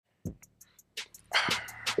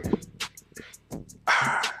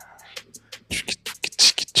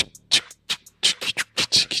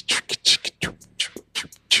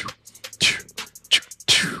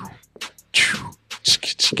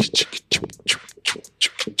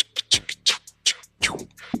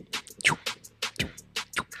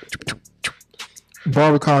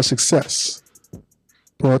Barbercar Success,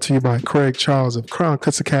 brought to you by Craig Charles of Crown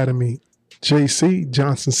Cuts Academy, JC,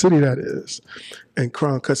 Johnson City, that is, and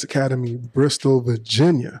Crown Cuts Academy, Bristol,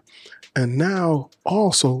 Virginia. And now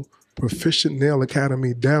also Proficient Nail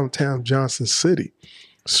Academy, downtown Johnson City.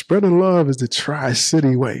 Spreading love is the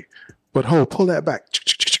Tri-City way. But pull that back.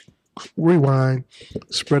 Rewind.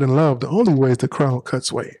 Spreading love, the only way is the Crown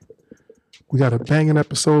Cuts way. We got a banging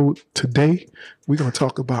episode today. We're going to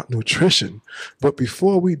talk about nutrition. But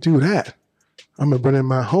before we do that, I'm going to bring in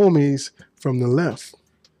my homies from the left.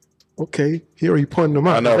 Okay, here he pointing them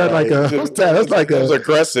out. I know, that's right? That's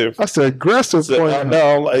aggressive. That's an aggressive point.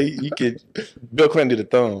 No, like you could. Bill Clinton did the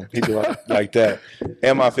thumb. He did like that.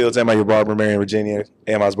 Am I Fields? Am I your barber? Marion, Virginia.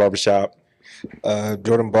 Am I's Barbershop.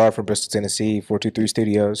 Jordan Barr from Bristol, Tennessee. 423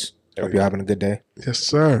 Studios. Hope you're having a good day. Yes,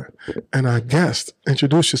 sir. And our guest,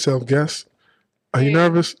 introduce yourself, guest. Are you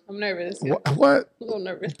nervous? I'm nervous. Yeah. What? A little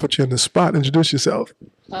nervous. Put you in the spot. Introduce yourself.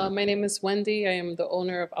 My name is Wendy. I am the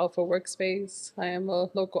owner of Alfa Workspace. I am a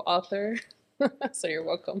local author. So you're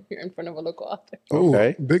welcome. You're in front of a local author.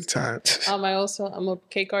 Okay. Big time. I'm a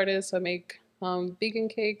cake artist. I make vegan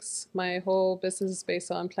cakes. My whole business is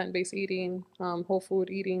based on plant-based eating, whole food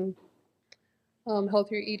eating,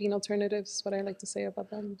 healthier eating alternatives is what I like to say about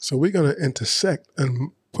them. So we're going to intersect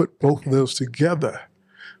and put both of those together.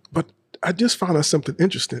 But I just found out something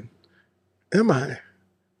interesting.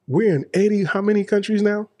 We're in 80, how many countries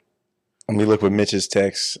now? Let me look with Mitch's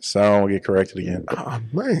text so I don't get corrected again. Oh,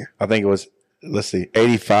 man. I think it was,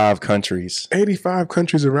 85 countries. 85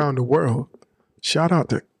 countries around the world. Shout out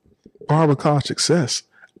to Barbercar Success.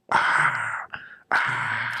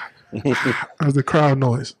 That's the crowd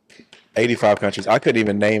noise. 85 countries. I couldn't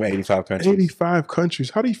even name 85 countries. 85 countries.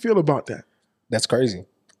 How do you feel about that? That's crazy.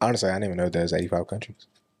 Honestly, I didn't even know there was 85 countries.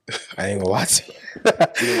 I ain't gonna lie to you. You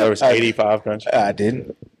didn't know there was 85 countries? I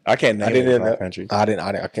didn't. I can't name 85 countries. I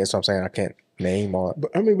can't. So I'm saying I can't name all.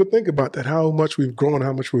 But think about that. How much we've grown,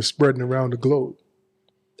 how much we're spreading around the globe.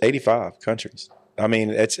 85 countries. I mean,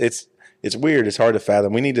 it's weird. It's hard to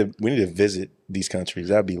fathom. We need to visit these countries.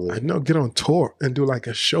 That'd be lit. I know. Get on tour and do like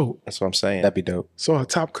a show. That's what I'm saying. That'd be dope. So our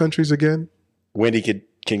top countries again. Wendy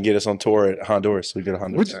can get us on tour at Honduras. We go to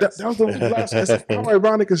Honduras. That was the last. How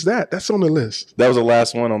ironic is that? That's on the list. That was the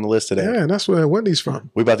last one on the list today. Yeah, and that's where Wendy's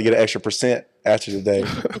from. We about to get an extra % after today.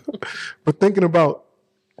 But thinking about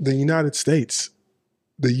the United States,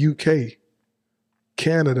 the UK,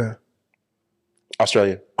 Canada,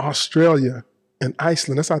 Australia, and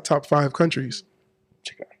Iceland. That's our top 5 countries.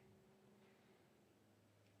 Check it out.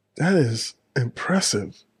 That is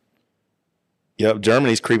impressive. Yep,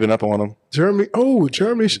 Germany's creeping up on them. Germany.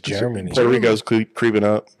 Puerto Rico's creeping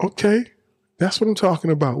up. Okay. That's what I'm talking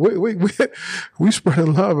about. We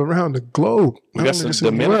spreading love around the globe. We got some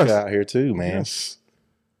Dominica out here too, man. Yes.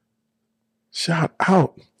 Shout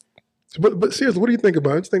out. But seriously, what do you think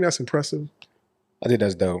about it? Do you think that's impressive? I think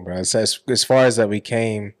that's dope, bro. As far as that we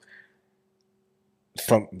came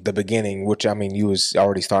from the beginning, which I mean, you was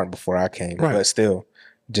already starting before I came, right. But still,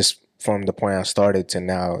 just from the point I started to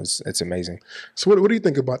now, it's amazing. So what do you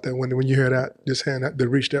think about that when you hear that, just hearing that, the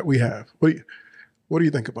reach that we have? What do you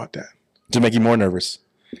think about that? To make you more nervous.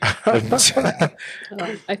 I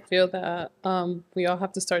feel that we all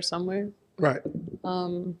have to start somewhere. Right.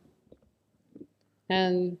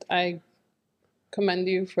 And I commend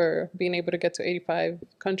you for being able to get to 85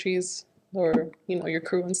 countries or, your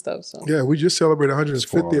crew and stuff. So yeah, we just celebrated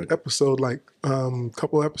 150th episode like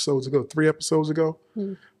couple episodes ago, 3 episodes ago.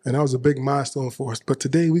 And that was a big milestone for us. But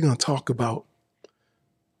today we're going to talk about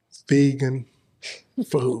vegan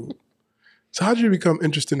food. So how did you become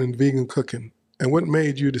interested in vegan cooking? And what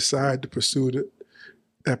made you decide to pursue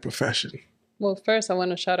that profession? Well, first I want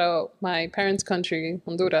to shout out my parents' country,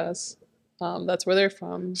 Honduras. That's where they're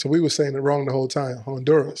from. So we were saying it wrong the whole time.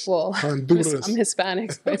 Honduras. Well, Honduras. I'm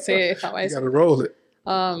Hispanic. So I say it how I say it. You got to roll it.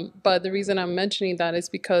 But the reason I'm mentioning that is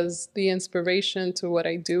because the inspiration to what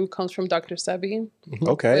I do comes from Dr. Sebi.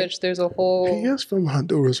 Okay. Which there's a whole... He is from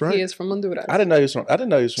Honduras, right? He is from Honduras. I didn't know he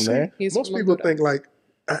was from there. Most people think like,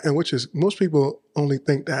 and most people only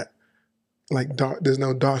think that like there's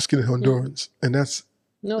no dark-skinned Hondurans. And that's...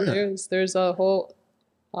 No, yeah. There's a whole...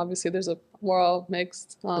 Obviously, we're all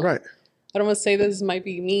mixed. Right. I don't want to say this might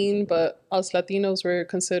be mean, but us Latinos were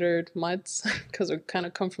considered mutts because we kind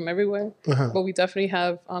of come from everywhere. But we definitely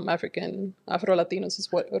have Afro-Latinos is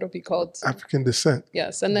what it'll be called. African descent.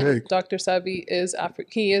 Yes, and then Dr. Sabi is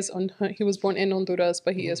he was born in Honduras,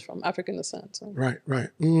 but he is from African descent. So. Right.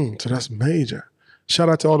 So that's major. Shout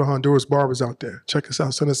out to all the Honduras barbers out there. Check us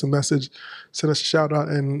out. Send us a message. Send us a shout out.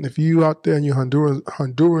 And if you out there and you're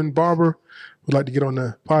Honduran barber would like to get on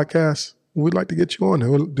the podcast, we'd like to get you on there.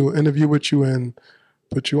 We'll do an interview with you and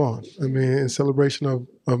put you on. I mean, in celebration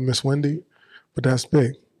of Miss Wendy, but that's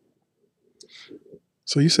big.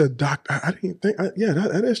 So you said doctor. I didn't think. Yeah,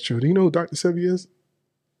 that is true. Do you know who Dr. Sebi is?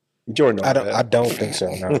 Jordan, I don't think so.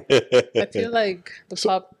 No. I feel like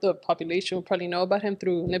the population will probably know about him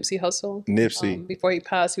through Nipsey Hussle. Nipsey. Before he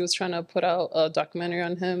passed, he was trying to put out a documentary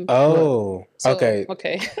on him. Oh, So, okay.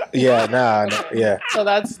 Okay. Yeah, nah, yeah. So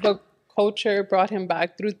that's the culture brought him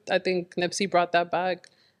back through. I think Nipsey brought that back,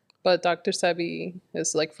 but Dr. Sebi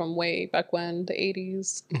is like from way back when, the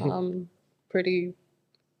 80s. Pretty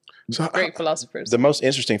great philosophers. The most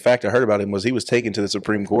interesting fact I heard about him was he was taken to the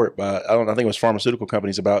Supreme Court by I think it was pharmaceutical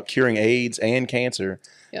companies about curing AIDS and cancer,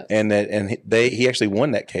 Yes. and he actually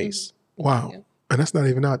won that case. Wow, and that's not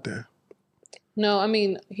even out there. No, I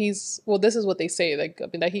mean this is what they say. Like I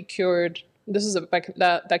mean that he cured. This is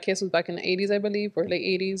that case was back in the 80s, I believe, or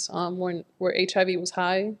late 80s, where HIV was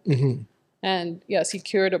high, and yes, he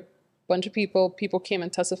cured a bunch of people. People came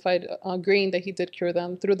and testified, agreeing that he did cure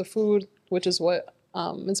them through the food, which is what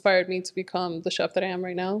inspired me to become the chef that I am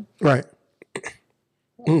right now. Right.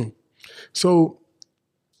 So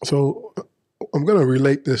I'm going to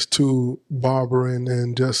relate this to barbering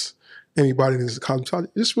and just anybody that's college,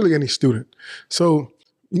 just really any student. So,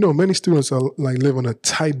 many students are live on a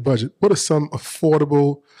tight budget. What are some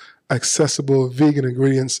affordable, accessible vegan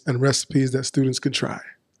ingredients and recipes that students could try?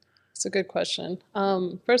 It's a good question.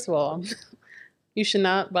 First of all, you should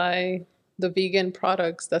not buy the vegan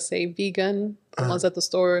products that say vegan, the ones at the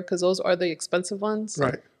store, because those are the expensive ones.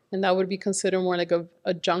 Right. And that would be considered more like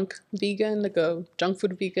a junk vegan, like a junk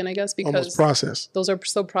food vegan, I guess, because almost processed. Those are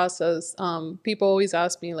so processed. People always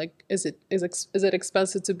ask me, like, is it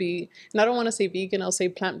expensive to be? And I don't want to say vegan. I'll say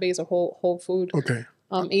plant-based or whole food. Okay.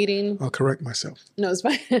 Eating. I'll correct myself. No, it's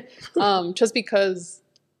fine. Just because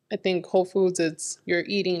I think whole foods, you're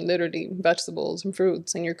eating literally vegetables and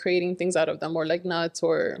fruits, and you're creating things out of them, or like nuts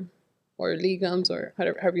or legumes, or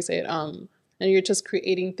however you say it. And you're just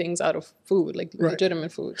creating things out of food, like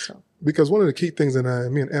legitimate food. So, because one of the key things that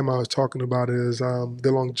me and Emma was talking about is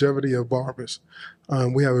the longevity of barbers.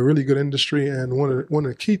 We have a really good industry, and one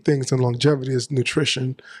of the key things in longevity is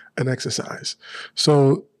nutrition and exercise.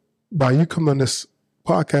 So, by you coming on this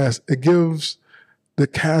podcast, it gives the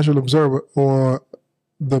casual observer or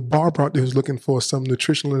the barber out there who's looking for some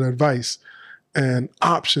nutritional advice and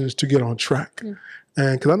options to get on track.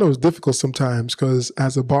 And because I know it's difficult sometimes, because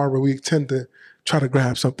as a barber, we tend to try to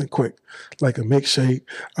grab something quick, like a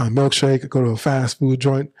milkshake, go to a fast food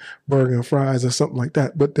joint, burger and fries or something like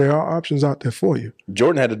that. But there are options out there for you.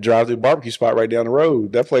 Jordan had to drive to the barbecue spot right down the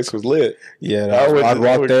road. That place was lit. Yeah, I'd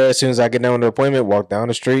walk there as soon as I get down to the appointment, walk down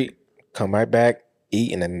the street, come right back,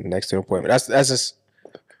 eat, and then next to the appointment.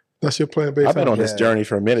 That's your plan, baby. I've been on this journey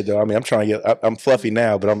for a minute, though. I mean, I'm trying to get. I'm fluffy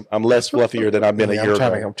now, but I'm less fluffier than I've been a year ago.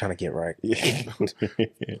 I'm trying to get right.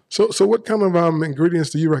 So what kind of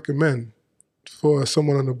ingredients do you recommend for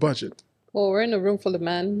someone on a budget? Well, we're in a room full of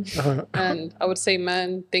men, and I would say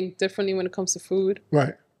men think differently when it comes to food.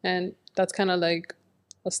 Right. And that's kind of like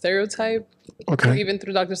a stereotype. Okay. Even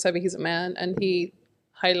through Dr. Sebi, he's a man, and he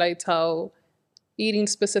highlights how eating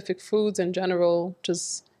specific foods in general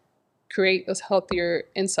just create a healthier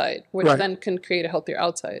inside, which then can create a healthier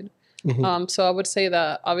outside. So I would say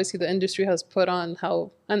that obviously the industry has put on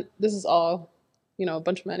how, and this is all, a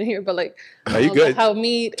bunch of men here, but like, you good? How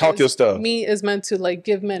meat your stuff. Meat is meant to like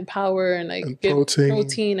give men power and like give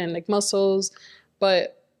protein and like muscles,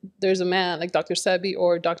 but there's a man like Dr. Sebi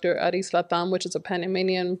or Dr. Aris Latam, which is a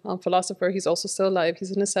Panamanian philosopher. He's also still alive.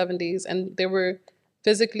 He's in his 70s, and they were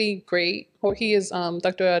physically great. Or he is,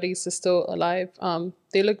 Dr. Aris is still alive.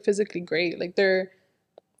 They look physically great. Like they're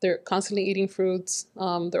constantly eating fruits.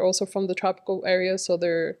 They're also from the tropical area, so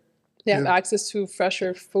they have access to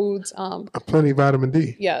fresher foods. Plenty of vitamin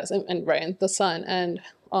D. Yes, and right, and the sun. And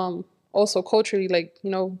also culturally, like,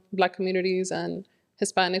 Black communities and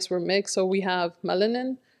Hispanics were mixed, so we have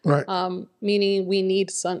melanin, right? Meaning we need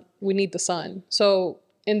sun. We need the sun. So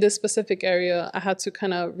in this specific area, I had to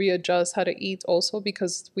kind of readjust how to eat also,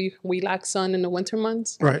 because we lack sun in the winter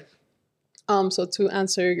months. Right. So to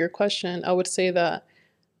answer your question, I would say that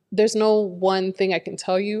there's no one thing I can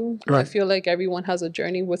tell you. Right. I feel like everyone has a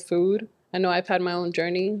journey with food. I know I've had my own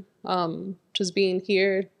journey. Just being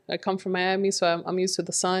here, I come from Miami, so I'm used to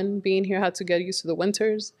the sun. Being here, I had to get used to the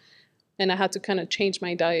winters, and I had to kind of change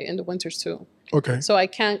my diet in the winters too. Okay. So I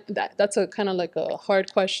can't. That's a kind of like a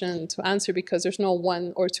hard question to answer, because there's no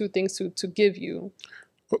one or two things to give you.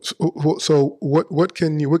 So what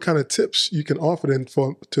kind of tips you can offer them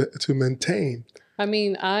to maintain? I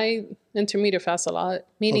mean, I intermittent fast a lot,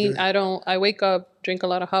 meaning I wake up, drink a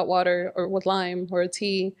lot of hot water or with lime or a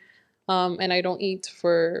tea. and I don't eat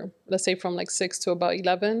for, let's say, from like 6 to about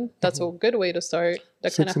 11. That's a good way to start.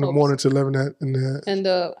 That kind 6 of in the helps. morning to 11 in the. And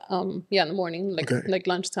in the morning, like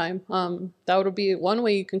lunchtime. That would be one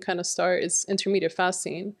way you can kind of start is intermediate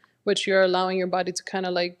fasting, which you're allowing your body to kind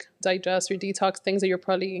of like digest or detox things that your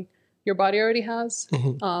body already has.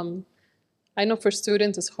 I know for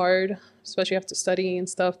students it's hard, especially after studying and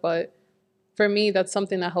stuff, but for me, that's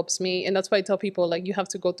something that helps me. And that's why I tell people, like, you have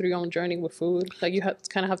to go through your own journey with food. Like, you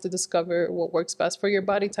kind of have to discover what works best for your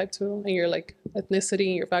body type too, and your like ethnicity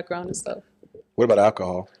and your background and stuff. What about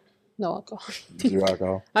alcohol? No alcohol. Zero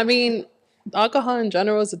alcohol. I mean, alcohol in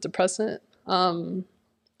general is a depressant.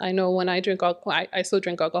 I know when I drink alcohol, I still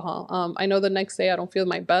drink alcohol. I know the next day I don't feel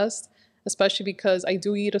my best, especially because I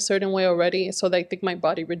do eat a certain way already. So I think my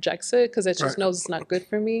body rejects it because it just knows it's not good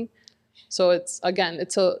for me. So it's like an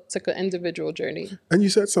individual journey. And you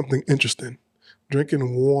said something interesting,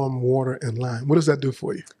 drinking warm water and lime. What does that do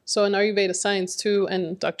for you? So in Ayurveda science too,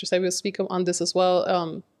 and Dr. Sebi will speak on this as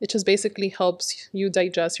well, it just basically helps you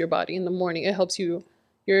digest your body in the morning. It helps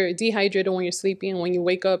you're dehydrated when you're sleeping, and when you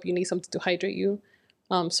wake up, you need something to hydrate you.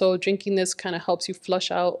 So drinking this kind of helps you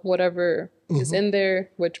flush out whatever is in there,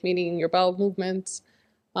 which meaning your bowel movements.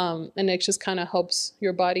 And it just kind of helps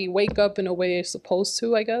your body wake up in a way it's supposed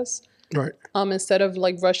to, I guess. Right. Instead of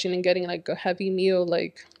like rushing and getting like a heavy meal.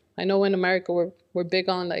 Like I know in America we're big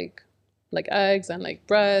on like eggs and like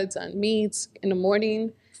breads and meats in the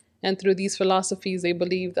morning. And through these philosophies, they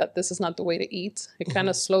believe that this is not the way to eat. It kind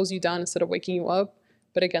of slows you down instead of waking you up.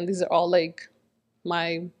 But again, these are all like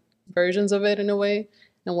my versions of it in a way.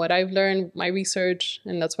 And what I've learned, my research,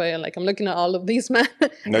 and that's why I'm looking at all of these, man.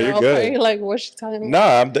 No, you're good. Like, what's she telling me?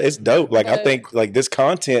 No, it's dope. Like, I think like this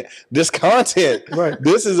content, right?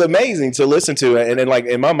 This is amazing to listen to. And then like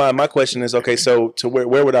in my mind, my question is, okay, so to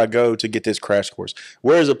where would I go to get this crash course?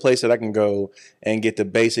 Where is a place that I can go and get the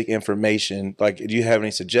basic information? Like, do you have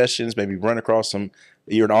any suggestions? Maybe run across some.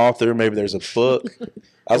 You're an author. Maybe there's a book.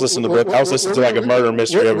 I was listening to like a murder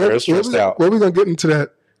mystery over there. Stressed out. Where are we gonna get into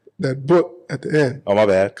that book at the end? Oh, my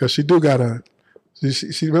bad. Because she do got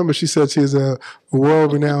she remember she said she's a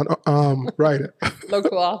world-renowned writer.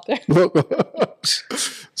 Local author.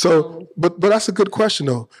 So, but that's a good question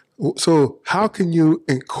though. So how can you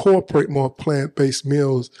incorporate more plant-based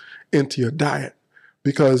meals into your diet?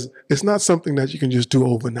 Because it's not something that you can just do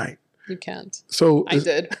overnight. You can't. So I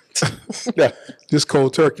did. Yeah, just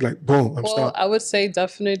cold turkey, like boom. Well, I would say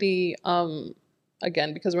definitely.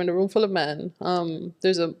 Again, because we're in a room full of men,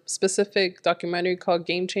 there's a specific documentary called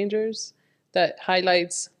Game Changers that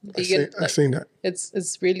highlights vegan. I've seen that.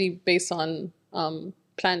 It's really based on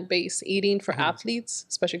plant-based eating for athletes,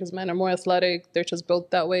 especially because men are more athletic. They're just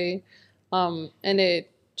built that way. And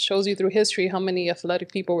it shows you through history how many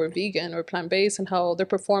athletic people were vegan or plant-based and how their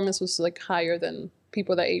performance was like higher than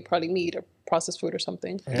people that ate probably meat or processed food or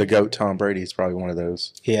something. The GOAT Tom Brady is probably one of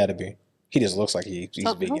those. He had to be. He just looks like he's vegan.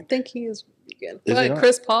 I don't think he is vegan. Is But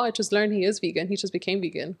Chris Paul, I just learned he is vegan. He just became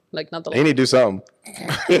vegan. Like not the. He need to do something.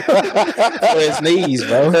 For his knees,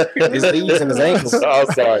 bro. His knees and his ankles. Oh,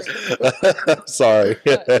 sorry. Sorry.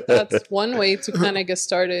 That's one way to kind of get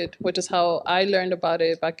started, which is how I learned about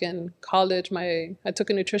it back in college. I took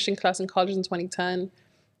a nutrition class in college in 2010,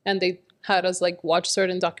 and they had us like watch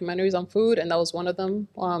certain documentaries on food, and that was one of them.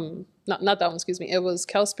 Not that one, excuse me. It was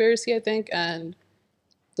Cowspiracy, I think, and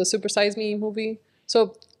the Super Size Me movie.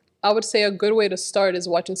 So I would say a good way to start is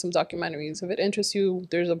watching some documentaries. If it interests you,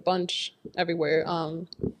 there's a bunch everywhere.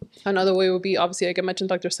 Another way would be, obviously, like I mentioned,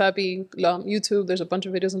 Dr. Sebi, YouTube. There's a bunch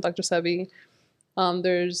of videos on Dr. Sebi.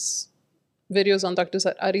 There's videos on Dr.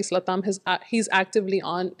 Aris Latam. He's actively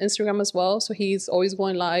on Instagram as well. So he's always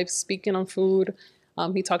going live, speaking on food.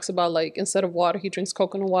 He talks about like, instead of water, he drinks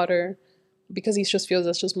coconut water, because he just feels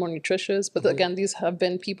that's just more nutritious. But again, these have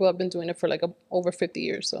been people have been doing it for like over 50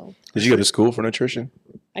 years. So did you go to school for nutrition?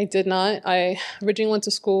 I did not. I originally went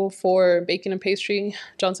to school for baking and pastry,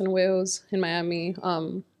 Johnson & Wales in Miami,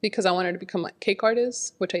 because I wanted to become a cake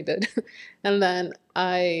artist, which I did. And then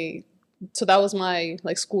so that was my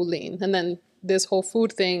like schooling. And then this whole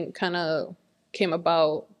food thing kind of came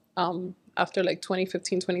about after like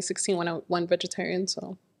 2015, 2016 when I went vegetarian.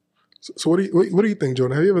 So what do you think,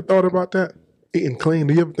 Jordan? Have you ever thought about that? Eating clean?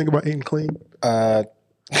 Do you ever think about eating clean?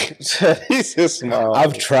 He's just small.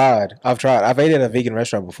 I've tried. I've ate at a vegan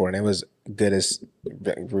restaurant before, and it was good. It's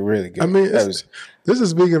really good. I mean, this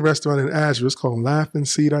is a vegan restaurant in Asheville. It's called Laughing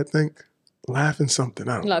Seed, I think. Laughing something.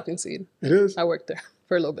 I don't know. Laughing Seed. It is? I worked there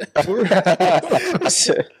for a little bit. I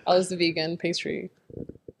was the vegan pastry.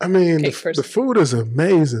 I mean, the food is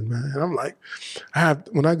amazing, man. I'm like,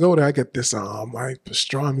 when I go there, I get this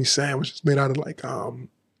pastrami sandwich. It's made out of like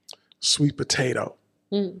sweet potato.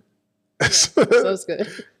 So it's good.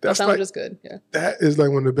 That sandwich is good. Yeah. That is like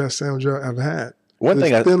one of the best sandwiches I've ever had. One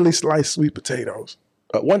thing, thinly sliced sweet potatoes.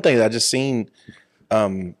 One thing that I just seen,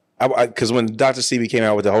 because when Dr. CB came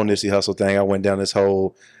out with the whole Nipsey Hussle thing, I went down this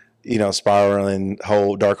whole, spiraling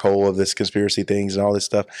whole dark hole of this conspiracy things and all this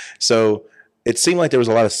stuff. So it seemed like there was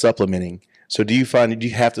a lot of supplementing. So do you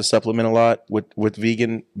have to supplement a lot with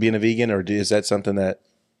being a vegan, or is that something that,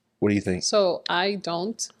 what do you think? So I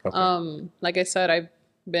don't. Okay. Like I said, I've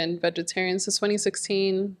been vegetarian since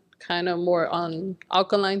 2016, kind of more on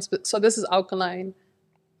alkalines. So this is alkaline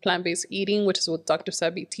plant-based eating, which is what Dr.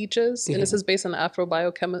 Sebi teaches. And this is based on the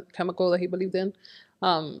Afro-biochemical that he believed in.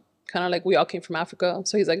 Kind of like we all came from Africa.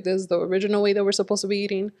 So he's like, this is the original way that we're supposed to be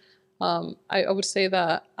eating. I would say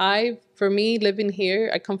that for me, living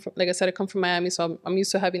here, I come from Miami, so I'm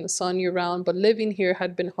used to having the sun year round, but living here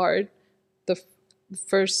had been hard the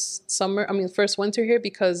first winter here,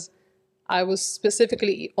 because I was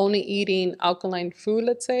specifically only eating alkaline food,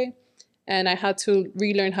 let's say, and I had to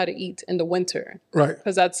relearn how to eat in the winter. Right.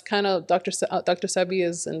 Because that's kind of Dr. Sebi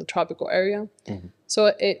is in the tropical area. Mm-hmm.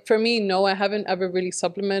 So for me, no, I haven't ever really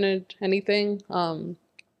supplemented anything.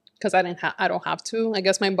 Because I don't have to. I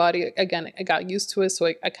guess my body, again, I got used to it. So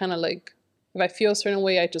I kind of like, if I feel a certain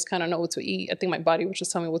way, I just kind of know what to eat. I think my body would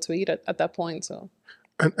just tell me what to eat at that point. So,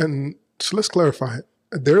 and so let's clarify it.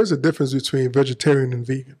 There is a difference between vegetarian and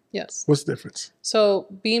vegan. Yes. What's the difference? So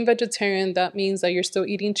being vegetarian, that means that you're still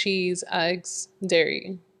eating cheese, eggs,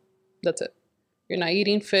 dairy. That's it. You're not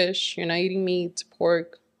eating fish. You're not eating meat,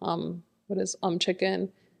 pork,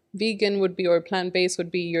 chicken. Vegan would be, or plant-based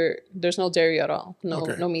would be there's no dairy at all,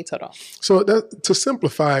 no meat at all. So to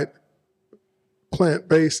simplify it,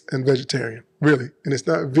 plant-based and vegetarian, really. And it's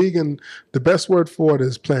not vegan. The best word for it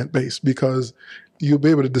is plant-based, because you'll be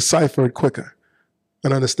able to decipher it quicker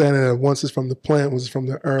and understanding that once it's from the plant, once it's from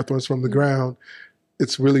the earth, once it's from the ground,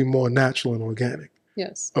 it's really more natural and organic.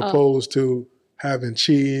 Yes. Opposed to having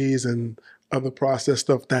cheese and other processed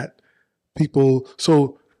stuff that people...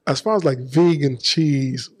 So as far as like vegan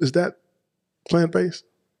cheese, is that plant-based?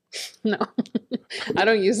 No, I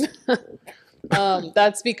don't use it.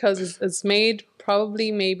 That's because it's made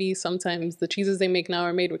maybe sometimes the cheeses they make now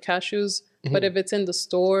are made with cashews. Mm-hmm. But if it's in the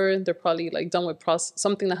store, they're probably like done with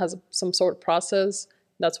something that has some sort of process.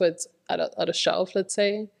 That's why it's at a shelf, let's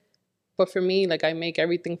say. But for me, like I make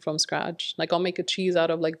everything from scratch. Like I'll make a cheese out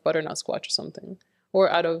of like butternut squash or something, or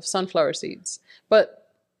out of sunflower seeds. But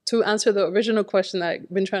to answer the original question that I've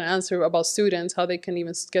been trying to answer about students, how they can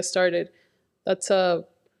even get started,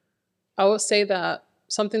 I would say that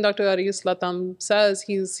something Dr. Arius Latam says,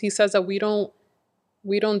 he says that we don't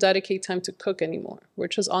dedicate time to cook anymore. We're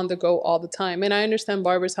just on the go all the time. And I understand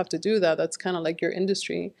barbers have to do that. That's kind of like your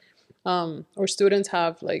industry. Or students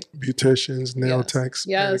have like beauticians, nail techs.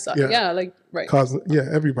 Yes. Right.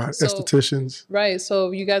 Everybody, so, estheticians. Right.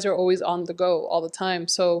 So you guys are always on the go all the time.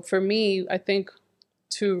 So for me, I think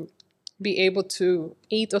to be able to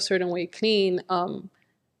eat a certain way clean,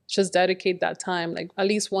 just dedicate that time, like at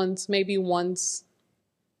least once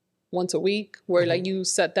a week, where like you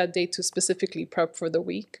set that day to specifically prep for the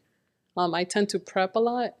week. I tend to prep a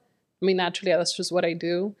lot. I mean, naturally, that's just what I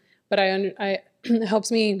do. But it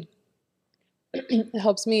helps me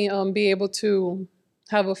be able to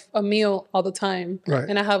have a meal all the time. Right.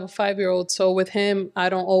 And I have a 5-year-old, so with him, I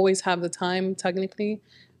don't always have the time technically.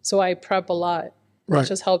 So I prep a lot. Right. It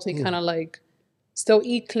just helps me kind of like still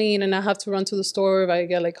eat clean and not have to run to the store if I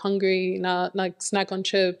get like hungry, not like snack on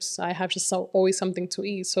chips. I have just always something to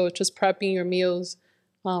eat. So just prepping your meals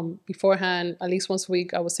beforehand, at least once a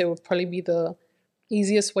week, I would say would probably be the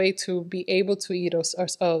easiest way to be able to eat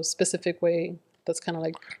a specific way. That's kind of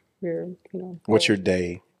like your, What's your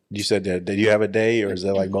day? You said that. Do you have a day, or is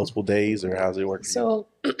that like multiple days, or how's it work? So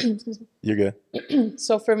you're good.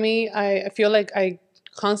 So for me, I feel like I'm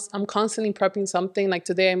constantly prepping something. Like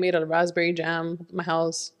today I made a raspberry jam in my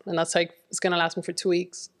house, and that's like, it's going to last me for 2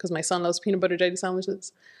 weeks because my son loves peanut butter jelly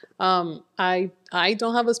sandwiches. I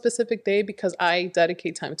don't have a specific day because I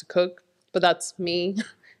dedicate time to cook, but that's me.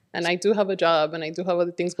 And I do have a job and I do have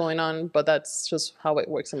other things going on, but that's just how it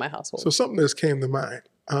works in my household. So something that's came to mind.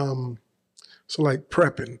 So like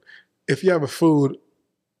prepping, if you have a food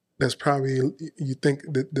that's probably, you think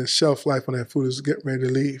that the shelf life on that food is getting ready to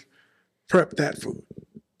leave, prep that food.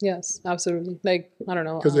 Yes, absolutely. Like, I don't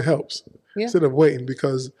know. Because it helps. Yeah. Instead of waiting,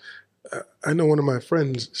 because I know one of my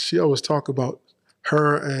friends, she always talk about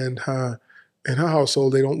her and her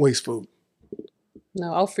household, they don't waste food.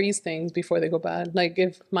 No, I'll freeze things before they go bad. Like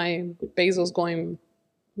if my basil's going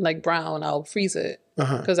like brown, I'll freeze it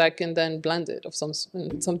because I can then blend it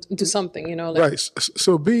into something, Right.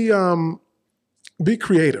 So be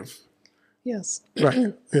creative. Yes. Right.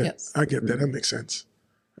 Yeah, Yes. I get that. That makes sense.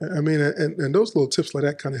 I mean, and those little tips like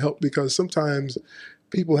that kind of help because sometimes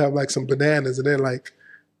people have like some bananas and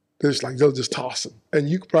they'll just toss them. And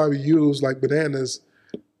you could probably use like bananas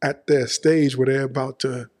at their stage where they're about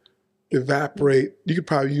to evaporate. You could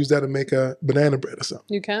probably use that to make a banana bread or something.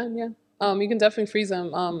 You can, yeah. You can definitely freeze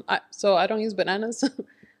them. So I don't use bananas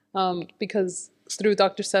because through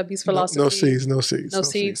Dr. Sebi's philosophy, No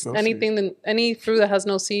seeds. Any fruit that has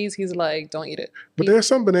no seeds, he's like, don't eat it. But there are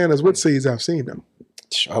some bananas with seeds I've seen though.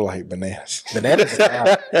 I like bananas. Bananas.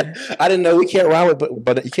 I didn't know we can't rock with,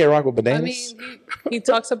 but you can't rock with bananas. I mean, he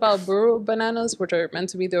talks about burro bananas, which are meant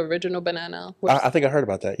to be the original banana. I think I heard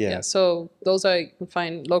about that. Yeah. So those you can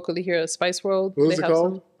find locally here at Spice World. What is it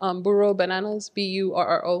called? Some burro bananas,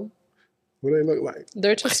 Burro. What do they look like?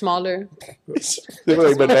 They're just smaller. They look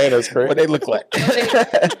like bananas, correct? What they look like?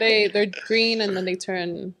 They're green and then they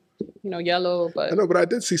turn, yellow. But I know, but I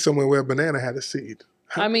did see somewhere where a banana had a seed.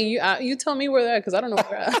 I mean, you tell me where they're at because I don't know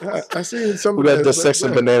where they're at. I seen some. We got the sex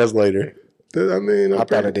and bananas later. I mean, okay. I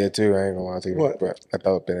thought it did too. I ain't gonna lie to you. What? But I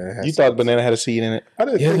thought banana had You thought banana had a seed in it? I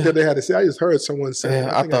didn't think that they had a seed. I just heard someone say.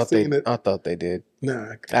 Yeah, I thought they did.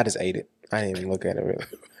 Nah. I just ate it. I didn't even look at it really.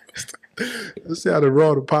 Let's see how the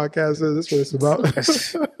raw the podcast is. That's what it's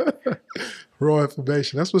about. Raw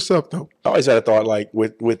information. That's what's up, though. I always had a thought like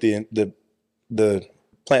with the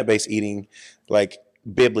plant-based eating, like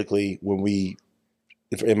biblically, when we,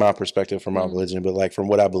 in my perspective from my religion, but like from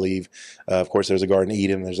what I believe, of course, there's a Garden of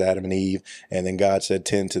Eden, there's Adam and Eve, and then God said,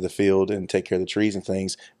 tend to the field and take care of the trees and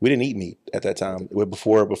things. We didn't eat meat at that time.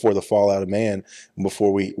 Before the fall out of man,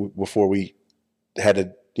 before we had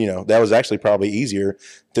to, that was actually probably easier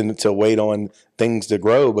than to wait on things to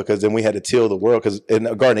grow, because then we had to till the world, because in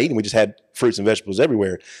the Garden of Eden, we just had fruits and vegetables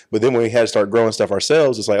everywhere. But then when we had to start growing stuff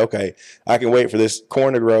ourselves, it's like, okay, I can wait for this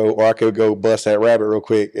corn to grow, or I could go bust that rabbit real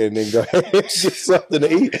quick and then go get something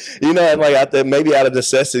to eat. And like maybe out of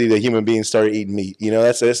necessity, the human beings started eating meat.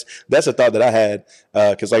 That's a thought that I had,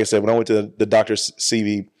 because like I said, when I went to the Dr.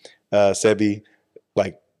 Sebi,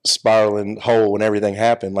 like spiraling hole when everything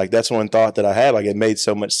happened, like that's one thought that I had. Like it made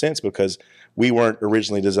so much sense because we weren't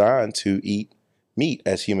originally designed to eat meat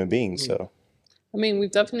as human beings. So I mean, we've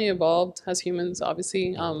definitely evolved as humans,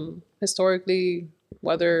 obviously. Historically,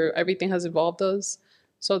 whether everything has evolved us.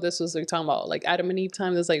 So this was like talking about like Adam and Eve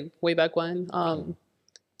time. This is like way back when.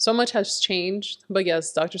 So much has changed. But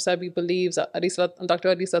yes, Dr. Sebi believes, Dr.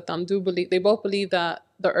 Arisatam do believe, they both believe that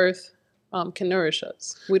the earth can nourish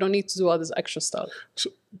us. We don't need to do all this extra stuff.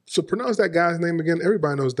 So pronounce that guy's name again.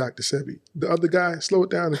 Everybody knows Dr. Sebi. The other guy, slow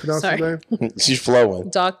it down and pronounce his name. She's flowing.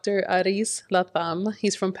 Dr. Aris Latham.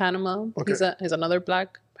 He's from Panama. Okay. He's another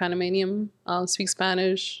black Panamanian. Speaks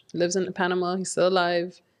Spanish. Lives in Panama. He's still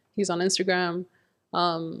alive. He's on Instagram.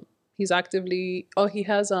 He's actively. He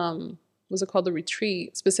has what's it called? The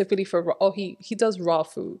retreat specifically for. He does raw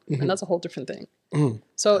food, and that's a whole different thing.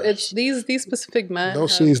 So it's these specific men. No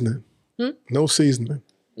seasoning. No seasoning.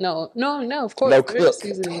 No, of course. No there is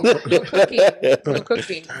seasoning. No cooking. No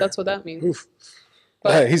cooking. That's what that means. Oof.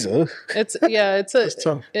 But He's It's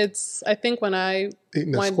tough. It's I think when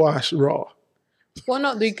Eating the squash raw. Well,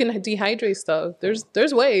 no, you can dehydrate stuff.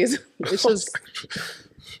 There's ways. It's just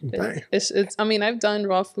it's I mean, I've done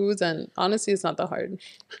raw foods and honestly it's not that hard.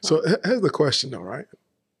 So here's the question though, right?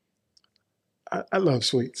 I love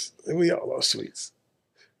sweets. And we all love sweets.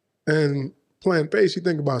 And plant-based, you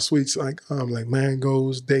think about sweets like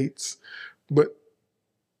mangoes, dates, but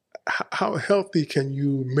how healthy can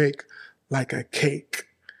you make like a cake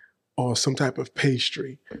or some type of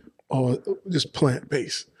pastry or just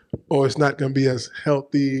plant-based? Or it's not going to be as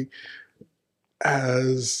healthy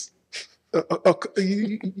as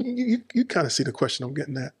you kind of see the question I'm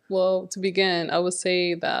getting at. Well, to begin, I would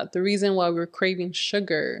say that the reason why we're craving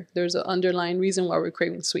sugar, there's an underlying reason why we're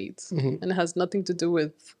craving sweets, and it has nothing to do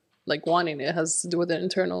with like wanting it. It has to do with the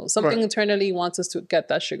internal. Something internally wants us to get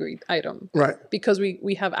that sugary item. Right. Because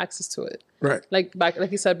we have access to it. Right. Like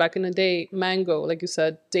you said, back in the day, mango, like you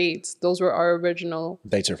said, dates, those were our original.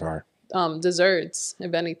 Dates are fire. Desserts,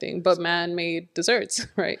 if anything, but man made desserts,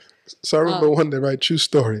 right? So I remember one day, right, true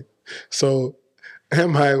story. So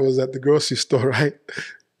M.I. was at the grocery store, right?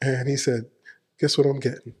 And he said, guess what I'm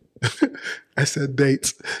getting? I said,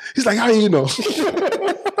 dates. He's like, how do you know?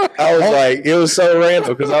 I was like, it was so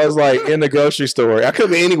random because I was like in the grocery store. I could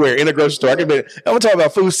be anywhere in the grocery store. I could be. I'm gonna talk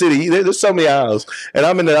about Food City. There's so many aisles, and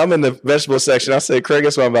I'm in the vegetable section. I said, Craig,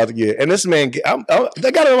 that's what I'm about to get. And this man, they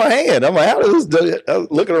got it in my hand. I'm like, how does this do it? I'm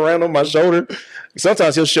looking around on my shoulder.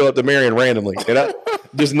 Sometimes he'll show up to Marion randomly, and I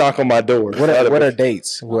just knock on my door. What are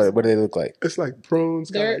dates? What do they look like? It's like prunes.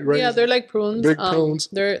 They're like prunes. Big prunes.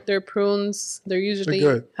 They're prunes. They're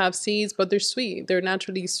usually have seeds, but they're sweet. They're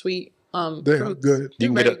naturally sweet. They are good. You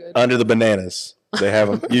can get it under the bananas. They have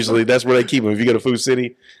them. Usually that's where they keep them. If you go to Food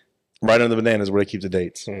City, right under the bananas where they keep the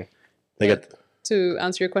dates. They got. To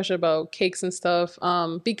answer your question about cakes and stuff,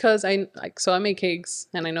 because I make cakes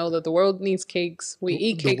and I know that the world needs cakes. We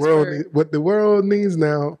eat cakes. What the world needs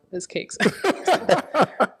now is cakes.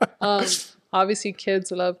 Obviously,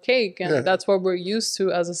 kids love cake, and that's what we're used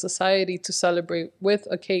to as a society to celebrate with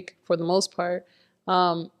a cake for the most part.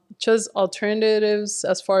 Just alternatives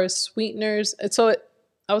as far as sweeteners.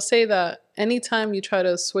 I would say that anytime you try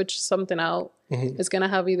to switch something out, it's gonna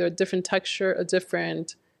have either a different texture, a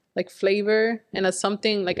different like flavor, and as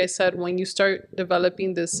something like I said, when you start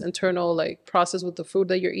developing this internal like process with the food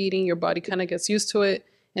that you're eating, your body kind of gets used to it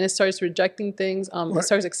and it starts rejecting things. It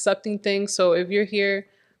starts accepting things. So if you're here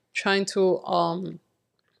trying to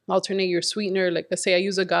alternate your sweetener, like let's say I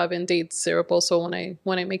use agave and date syrup also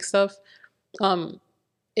when I make stuff,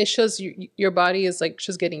 it's just your body is like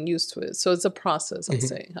just getting used to it. So it's a process. I'd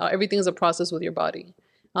say everything is a process with your body.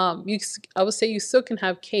 I would say you still can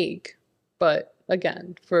have cake, but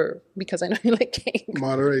again, because I know you like cake.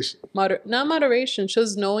 Moderation. Not moderation,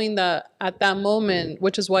 just knowing that at that moment,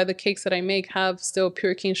 which is why the cakes that I make have still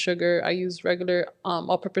pure cane sugar. I use regular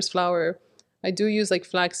all-purpose flour. I do use like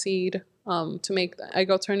flaxseed to make the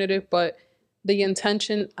egg alternative, but the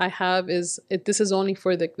intention I have is this is only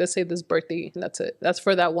for let's say this birthday, and that's it. That's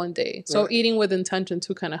for that one day. So eating with intention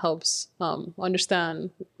too kind of helps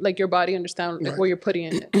understand, like your body understand like what you're putting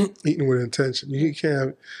in it. Eating with intention. You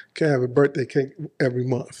can't have a birthday cake every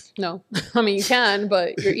month. No, I mean you can,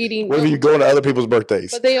 but you're eating. What if you go to other people's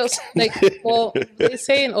birthdays? But they also they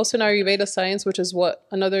say in Ayurveda science, which is what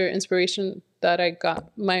another inspiration that I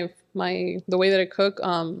got the way that I cook.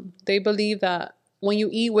 They believe that when you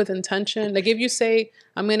eat with intention, like if you say,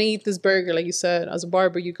 I'm going to eat this burger, like you said, as a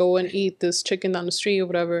barber, you go and eat this chicken down the street or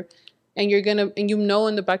whatever, and you know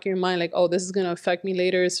in the back of your mind, like, oh, this is going to affect me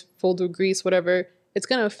later, it's full of grease, whatever, it's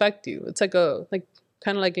going to affect you. It's like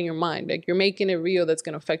kind of like in your mind, like you're making it real that's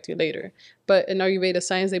going to affect you later. But in Ayurveda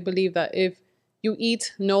science, they believe that if you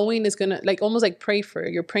eat knowing it's going to, like almost like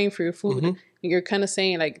you're praying for your food. You're kind of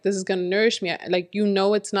saying like, this is going to nourish me. Like, you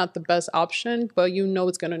know, it's not the best option, but you know,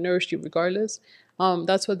 it's going to nourish you regardless.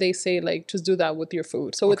 That's what they say, like, just do that with your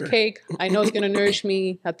food. So with cake, I know it's going to nourish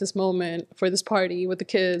me at this moment for this party with the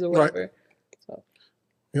kids or whatever. Right. So.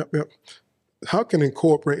 Yep. How can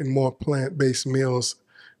incorporating more plant-based meals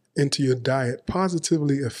into your diet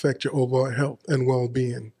positively affect your overall health and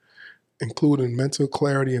well-being, including mental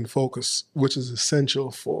clarity and focus, which is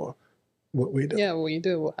essential for what we do? Yeah, what we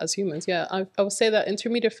do as humans. Yeah, I would say that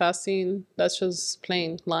intermittent fasting, that's just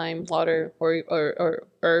plain lime, water, or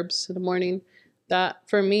herbs in the morning. That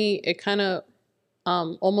for me, it kind of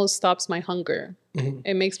almost stops my hunger.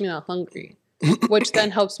 It makes me not hungry, which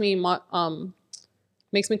then helps me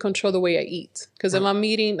makes me control the way I eat. Because if I'm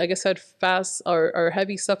eating, like I said, fast or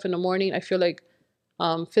heavy stuff in the morning, I feel like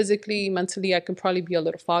physically, mentally, I can probably be a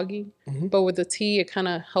little foggy. But with the tea, it kind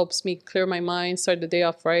of helps me clear my mind, start the day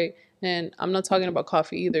off right. And I'm not talking about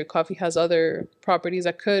coffee either. Coffee has other properties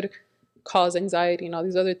that could cause anxiety and all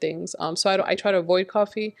these other things. So I try to avoid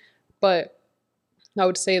coffee, but I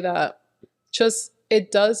would say that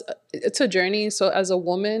it's a journey. So as a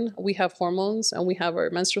woman, we have hormones and we have our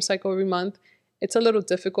menstrual cycle every month. It's a little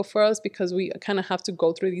difficult for us because we kind of have to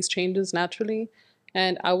go through these changes naturally.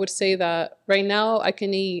 And I would say that right now I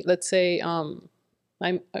can eat, let's say,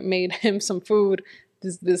 I made him some food.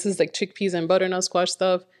 This is like chickpeas and butternut squash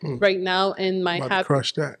stuff. Right now in my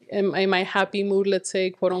in my happy mood, let's say,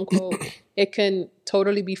 quote unquote, it can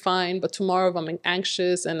totally be fine. But tomorrow if I'm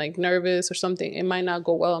anxious and like nervous or something, it might not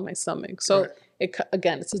go well in my stomach. So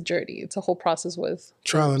it's a journey. It's a whole process with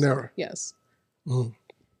trial and error. Yes.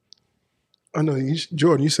 I know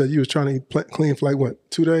Jordan, you said you was trying to eat clean for like what,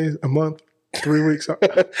 2 days, a month, 3 weeks?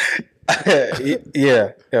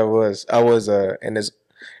 Yeah, it was. I was, and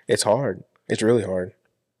it's hard. It's really hard,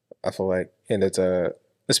 I feel like. And it's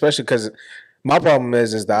especially because my problem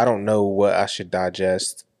is that I don't know what I should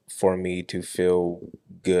digest for me to feel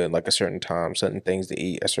good, like a certain time, certain things to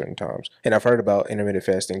eat at certain times. And I've heard about intermittent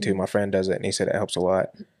fasting too. My friend does it and he said it helps a lot.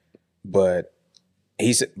 But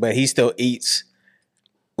he still eats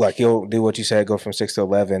like he'll do what you said, go from 6 to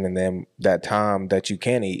 11, and then that time that you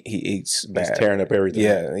can eat, he eats bad. He's tearing up everything.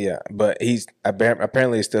 Yeah. But he's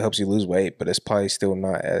apparently it still helps you lose weight, but it's probably still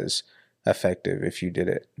not as effective if you did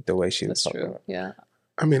it the way she was talking about. Yeah.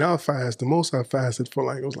 I mean, I'll fast. The most I fasted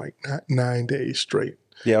for it was 9 days straight.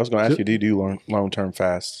 Yeah, I was going to ask you, do you do long-term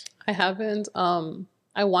fasts? I haven't.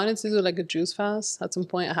 I wanted to do like a juice fast at some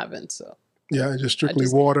point. I haven't. So yeah, just strictly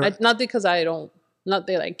water. Not because I don't. Not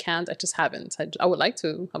that I can't. I just haven't. I would like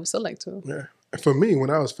to. I would still like to. Yeah. For me,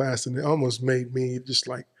 when I was fasting, it almost made me just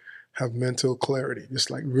have mental clarity,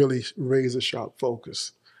 just really raise a sharp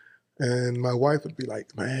focus. And my wife would be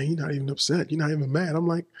like, "Man, you're not even upset. You're not even mad." I'm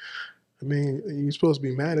like, I mean, you're supposed to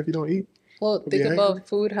be mad if you don't eat. Well, think about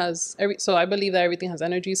food has so I believe that everything has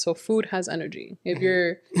energy. So food has energy. If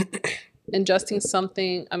you're ingesting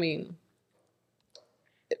something, I mean,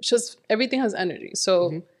 it's just everything has energy.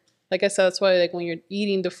 So like I said, that's why when you're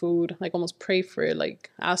eating the food, almost pray for it,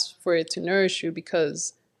 ask for it to nourish you,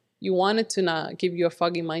 because you want it to not give you a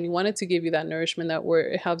foggy mind. You want it to give you that nourishment where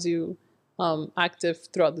it helps you active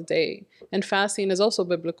throughout the day. And fasting is also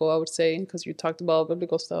biblical, I would say, because you talked about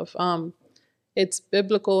biblical stuff. It's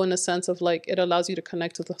biblical in a sense of it allows you to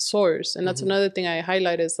connect to the source. And that's another thing I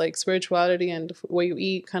highlight is spirituality and the way you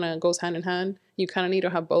eat kind of goes hand in hand. You kind of need to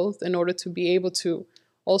have both in order to be able to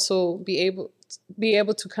also be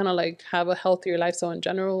able to kind of have a healthier lifestyle in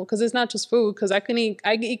general. Because it's not just food, because I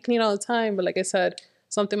eat clean all the time. But like I said,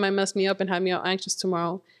 something might mess me up and have me out anxious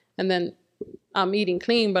tomorrow. And then I'm eating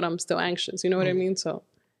clean, but I'm still anxious. You know what I mean? So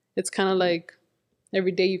it's kind of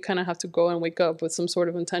every day you kind of have to go and wake up with some sort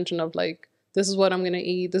of intention of this is what I'm going to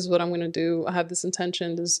eat. This is what I'm going to do. I have this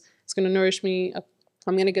intention. It's going to nourish me.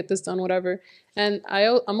 I'm going to get this done, whatever. And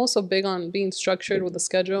I'm also big on being structured with a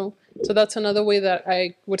schedule. So that's another way that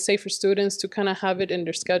I would say for students to kind of have it in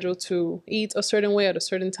their schedule to eat a certain way at a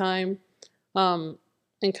certain time, and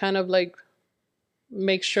kind of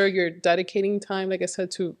make sure you're dedicating time, like I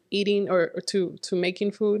said, to eating or to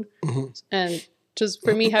making food. And just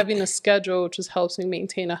for me, having a schedule just helps me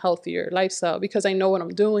maintain a healthier lifestyle, because I know what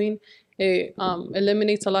I'm doing. It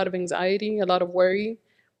eliminates a lot of anxiety, a lot of worry,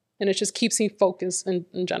 and it just keeps me focused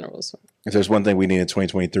in general. So. If there's one thing we need in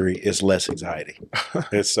 2023, it's less anxiety.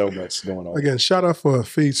 There's so much going on. Again, shout out for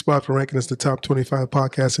FeedSpot for ranking us the top 25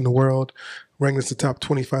 podcasts in the world, ranking us the top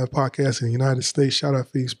 25 podcasts in the United States. Shout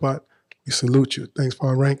out FeedSpot. We salute you. Thanks for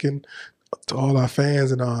our ranking. To all our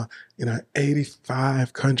fans in our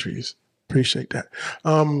 85 countries. Appreciate that.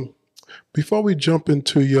 Before we jump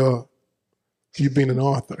into you being an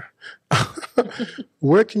author,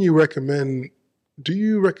 where can you recommend? Do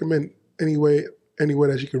you recommend anywhere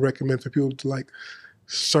that you can recommend for people to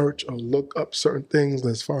search or look up certain things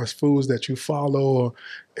as far as foods that you follow, or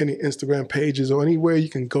any Instagram pages, or anywhere you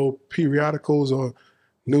can go, periodicals or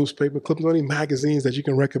newspaper clippings, or any magazines that you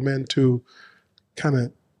can recommend to kind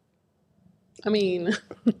of? I mean,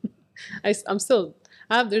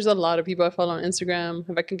 there's a lot of people I follow on Instagram.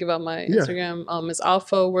 If I can give out my Instagram, it's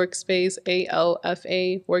Alfa Workspace,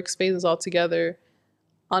 ALFA Workspace is all together.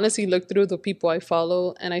 Honestly, look through the people I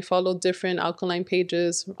follow, and I follow different alkaline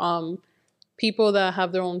pages. People that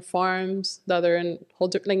have their own farms that are in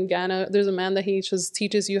Ghana. There's a man that he just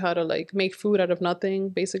teaches you how to make food out of nothing,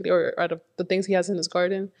 basically, or out of the things he has in his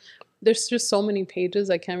garden. There's just so many pages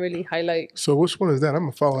I can't really highlight. So which one is that? I'm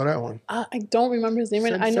gonna follow that one. I don't remember his name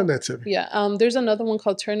right now. Send that to me. Yeah. There's another one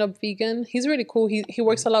called Turn Up Vegan. He's really cool. He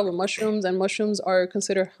works a lot with mushrooms, and mushrooms are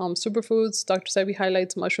considered superfoods. Dr. Sebi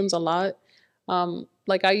highlights mushrooms a lot.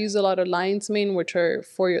 I use a lot of lion's mane, which are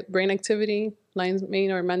for your brain activity. Lion's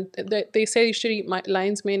mane they say you should eat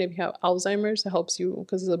lion's mane if you have Alzheimer's. It helps you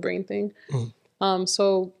because it's a brain thing.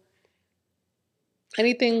 So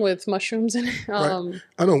anything with mushrooms in it. Right.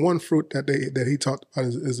 I know one fruit that he talked about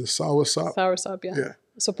is a soursop. Soursop, yeah. Yeah.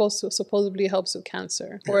 Supposedly helps with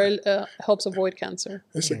cancer, or helps avoid cancer.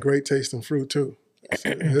 It's a great tasting fruit too.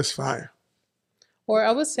 It's fire. Or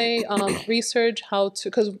I would say research how to,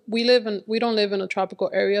 because we don't live in a tropical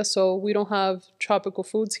area, so we don't have tropical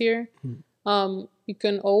foods here. You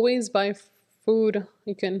can always buy food.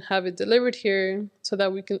 You can have it delivered here so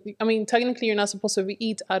that we can. I mean, technically, you're not supposed to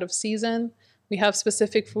eat out of season. We have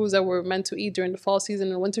specific foods that we're meant to eat during the fall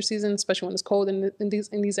season and winter season, especially when it's cold in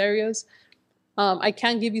these areas. I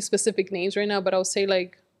can't give you specific names right now, but I would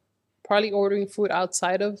say probably ordering food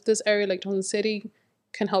outside of this area, like Johnson City,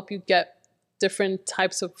 can help you get different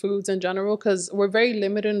types of foods in general, because we're very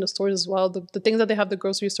limited in the stores as well. The things that they have, the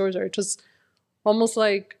grocery stores, are just almost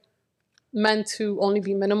meant to only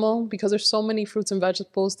be minimal, because there's so many fruits and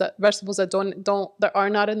vegetables that are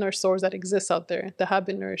not in our stores that exist out there that have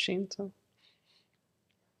been nourishing. So.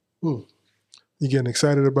 You getting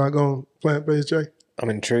excited about going plant-based, Jay? I'm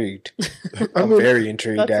intrigued. I'm very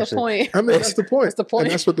intrigued. That's actually, the point. I mean, that's the point. That's the point.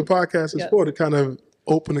 And that's what the podcast is for, to kind of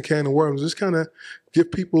open a can of worms, just kind of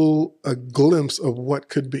give people a glimpse of what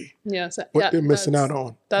could be, Yes, what they're missing out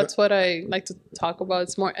on. That's what I like to talk about.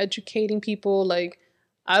 It's more educating people. Like,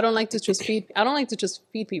 I don't like to just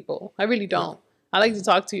feed people. I really don't. I like to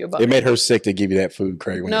talk to you about it. Made her sick to give you that food,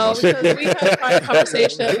 Craig. No, because we had a private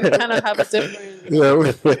conversation. We kind of have a different. Yeah,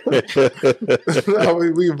 we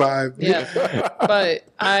vibe. Yeah, but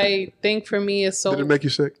I think for me it's so. Did it make you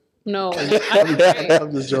sick? No,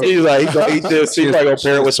 I'm just joking. He's like, he's gonna eat this. He's like, gonna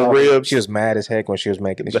pair it with some ribs. She was mad as heck when she was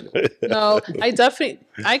making it. No,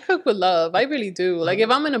 I cook with love. I really do. Like, if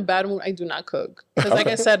I'm in a bad mood, I do not cook, because like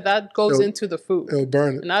I said, that goes into the food. It'll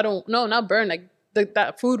burn it. And I don't. No, not burn. Like,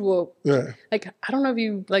 that food will. Yeah. Like, I don't know if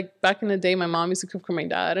you, like, back in the day, my mom used to cook for my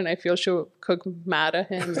dad, and I feel she would cook mad at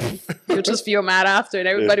him. And he would just feel mad after, and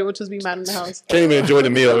everybody would just be mad in the house. Can't even enjoy the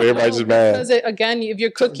meal. Everybody's just mad. Because again, if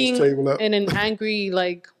you're cooking in an angry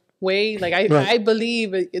way, I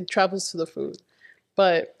believe it travels to the food.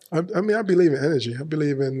 But I mean, I believe in energy. I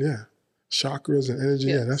believe in chakras and energy.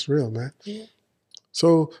 Yes. Yeah, that's real, man. Yeah.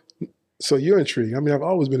 So you're intrigued. I mean, I've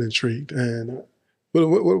always been intrigued. And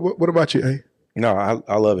what about you, A? No,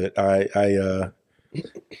 I love it.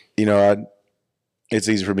 It's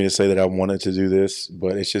easy for me to say that I wanted to do this,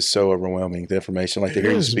 but it's just so overwhelming, the information. Like, to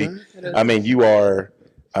hear you speak. I mean, you're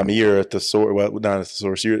at the source. Well, not at the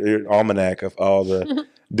source. You're an almanac of all the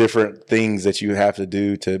different things that you have to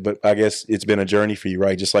do but I guess it's been a journey for you,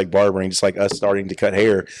 right? Just like barbering, just like us starting to cut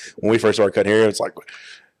hair. When we first started cutting hair, it's like,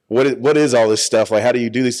 what is all this stuff? Like, how do you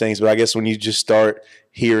do these things? But I guess when you just start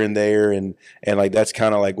here and there and like, that's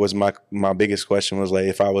kind of like was my biggest question was like,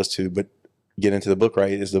 if I was to get into the book,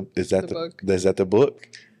 right? Is that the book?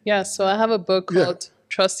 Yeah, so I have a book called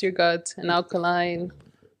Trust Your Gut, an Alkaline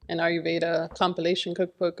and Ayurveda compilation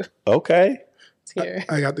cookbook. Okay. It's here.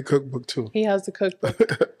 I got the cookbook too. He has the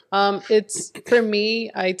cookbook. It's, for me,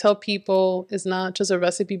 I tell people, it's not just a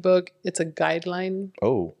recipe book, it's a guideline.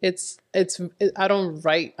 Oh. I don't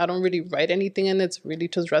really write anything in it. It's really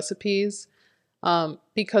just recipes.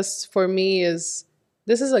 Because for me this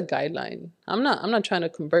is a guideline. I'm not trying to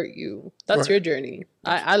convert you. That's your journey.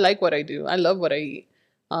 I like what I do. I love what I eat.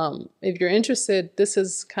 If you're interested, this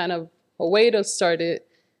is kind of a way to start it.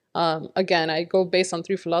 Again, I go based on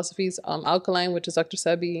 3 philosophies. Alkaline, which is Dr.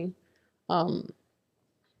 Sebi.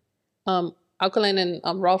 Alkaline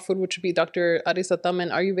and raw food, which would be Dr. Arisatam,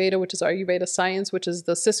 and Ayurveda, which is Ayurveda science, which is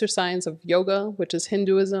the sister science of yoga, which is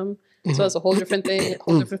Hinduism. So it's a whole different thing, a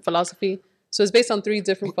whole different philosophy. So it's based on 3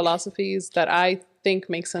 different philosophies that I think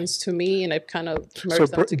make sense to me, and I've kind of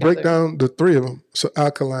merged them together. Break down the 3 of them. So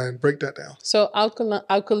alkaline, break that down. So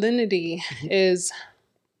alkalinity is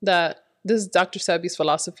that this is Dr. Sebi's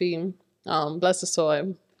philosophy. Bless his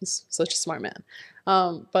soul, he's such a smart man.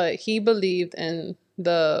 But he believed in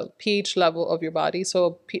the pH level of your body.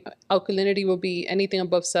 So alkalinity will be anything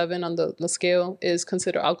above 7 on the scale is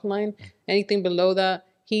considered alkaline. Anything below that,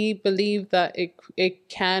 he believed that it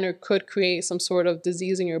can or could create some sort of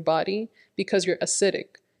disease in your body because you're acidic.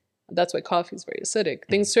 That's why coffee is very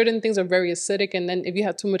acidic. Certain things are very acidic, and then if you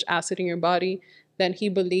have too much acid in your body, then he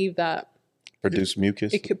believed that produce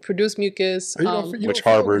mucus. It could produce mucus, which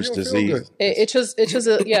harbors disease. It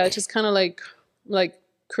just kind of like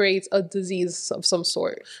creates a disease of some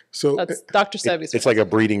sort. So that's Dr. Sebi's. It's like a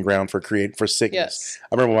breeding ground for sickness. Yes.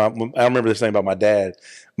 I remember this thing about my dad.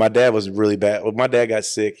 My dad was really bad. When my dad got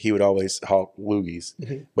sick, he would always hawk loogies.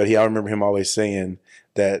 But I remember him always saying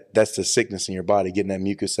that that's the sickness in your body, getting that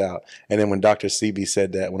mucus out. And then when Dr. Sebi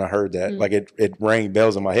said that, when I heard that, like it rang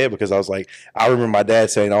bells in my head, because I was like, I remember my dad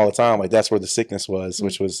saying all the time, like, that's where the sickness was,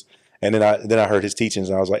 which was. And then I heard his teachings,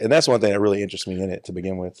 and I was like, and that's one thing that really interests me in it to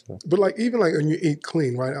begin with. So. But like, even like when you eat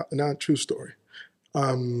clean, right? Not a true story.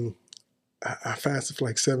 I fasted for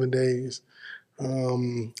like 7 days,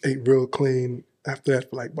 ate real clean. After that,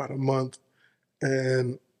 for like about a month,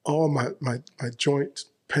 and all my joint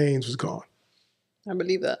pains was gone. I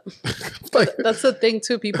believe that. That's the thing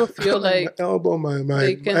too. People feel like my elbow, my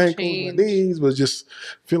ankles, my knees was just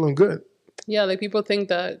feeling good. Yeah, like people think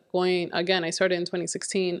that I started in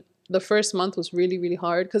 2016. The first month was really, really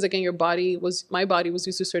hard because again, my body was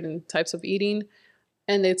used to certain types of eating,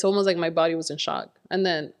 and it's almost like my body was in shock. And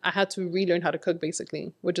then I had to relearn how to cook,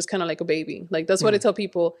 basically, which is kind of like a baby. Like, that's what I tell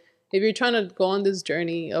people. If you're trying to go on this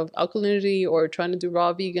journey of alkalinity or trying to do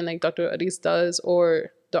raw vegan like Dr. Aris does,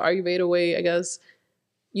 or the Ayurveda way, I guess,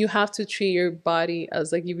 you have to treat your body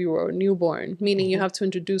as like if you were a newborn, meaning you have to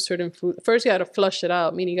introduce certain food. First, you got to flush it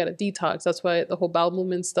out, meaning you got to detox. That's why the whole bowel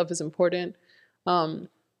movement stuff is important.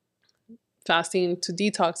 Fasting to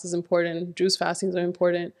detox is important. Juice fastings are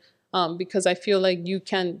important. because I feel like you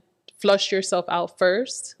can flush yourself out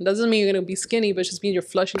first. It doesn't mean you're gonna be skinny, but it just means you're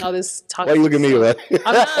flushing all this toxic. Why you look at me like?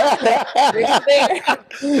 I'm not there.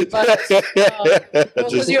 But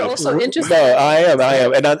because you're also interested. No, I am,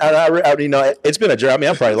 and I you know, it's been a journey. I mean,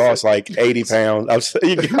 I probably lost like 80 pounds. I'm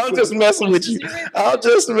just messing with you. I'm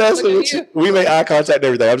just messing with you. We made eye contact and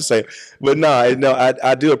everything. I'm just saying, but no,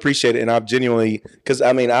 I do appreciate it, and I've genuinely, because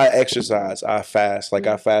I mean, I exercise, I fast, like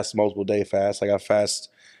I fast multiple day fast, like I fast.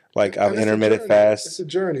 Like I've intermittent fast. It's a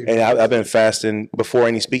journey. And I've been fasting before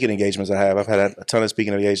any speaking engagements I have. I've had a ton of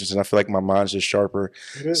speaking engagements, and I feel like my mind's just sharper.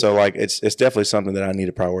 So like it's definitely something that I need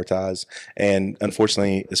to prioritize. And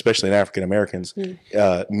unfortunately, especially in African Americans,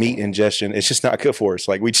 meat ingestion, it's just not good for us.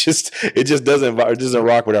 Like it just doesn't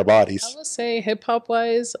rock with our bodies. I would say hip hop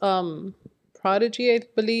wise, Prodigy, I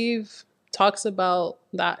believe, talks about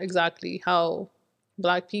that exactly, how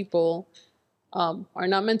Black people are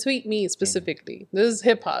not meant to eat meat specifically. This is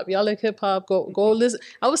hip hop. Y'all like hip hop? Go listen.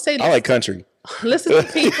 I would say I like country. Listen to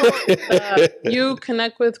people that you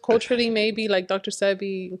connect with culturally, maybe like Dr.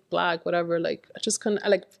 Sebi, Black, whatever. Like I just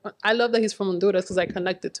I love that he's from Honduras because I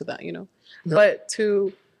connected to that, you know. Yep. But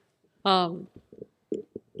to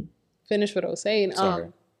finish what I was saying,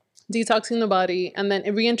 detoxing the body and then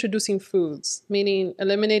reintroducing foods, meaning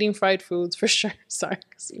eliminating fried foods for sure. Sorry,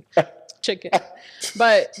 chicken.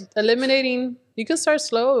 But eliminating, you can start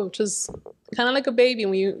slow, just kind of like a baby.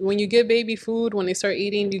 When you give baby food, when they start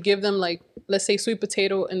eating, you give them like, let's say sweet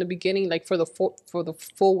potato in the beginning, like for the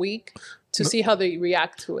full week to see how they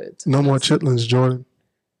react to it. No more chitlins, Jordan.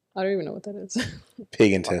 I don't even know what that is.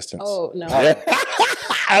 Pig intestines. Oh no.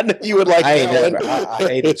 I knew you would like I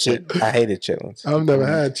hated chitlins. I've never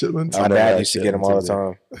had chitlins. My dad used to get them all the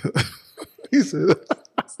time. He said.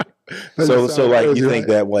 So like you think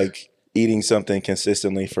that like eating something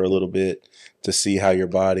consistently for a little bit to see how your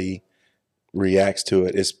body reacts to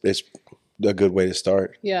it is a good way to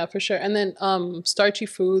start. Yeah, for sure. And then starchy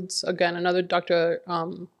foods, again, another doctor,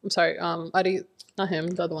 Adi, not him,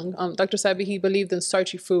 the other one, Dr. Sebi, he believed in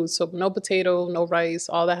starchy foods. So no potato, no rice,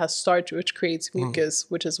 all that has starch, which creates mucus,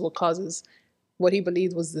 which is what causes what he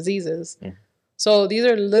believed was diseases. So these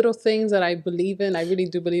are little things that I believe in. I really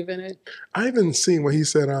do believe in it. I even seen what he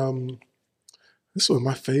said, this was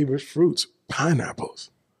my favorite fruits, pineapples.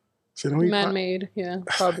 Man-made, yeah,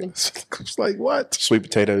 probably. It's like, what? Sweet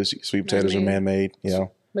potatoes are man-made, you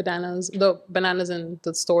know. The bananas in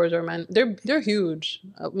the stores are they're huge.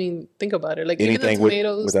 I mean, think about it. Like anything even the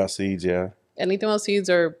tomatoes without seeds, yeah. Anything without seeds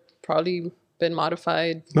are probably been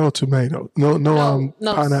modified. No tomato. No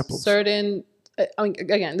pineapples. Certain. I mean,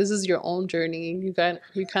 again, this is your own journey. You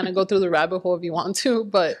kind of go through the rabbit hole if you want to,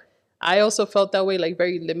 but I also felt that way, like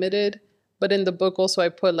very limited. But in the book also I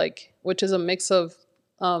put like, which is a mix of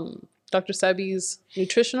Dr. Sebi's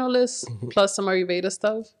nutritional list plus some Ayurveda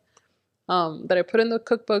stuff that I put in the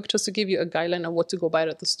cookbook just to give you a guideline of what to go buy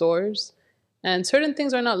at the stores. And certain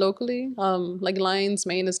things are not locally, like lion's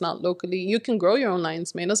mane is not locally. You can grow your own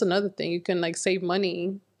lion's mane. That's another thing. You can like save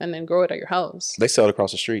money and then grow it at your house. They sell it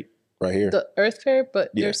across the street. Right here. The Earth Fair, but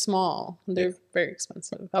they're small. They're very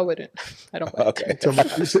expensive. I wouldn't. I don't buy okay. You're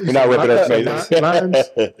not whipping up limes?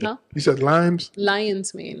 No? You said limes?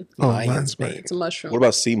 Lion's mane. Oh, lion's mane. It's a mushroom. What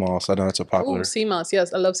about sea moss? I know it's a popular. Oh, sea moss.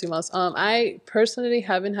 Yes, I love sea moss. I personally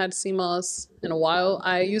haven't had sea moss in a while.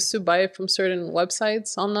 I used to buy it from certain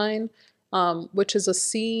websites online, which is a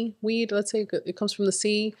sea weed. Let's say it comes from the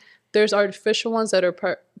sea. There's artificial ones that are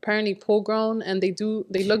apparently pool grown, and they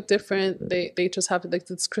look different. They just have like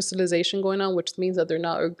this crystallization going on, which means that they're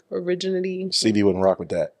not originally. CB wouldn't rock with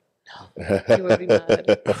that. No, he would be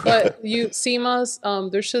mad. But sea moss,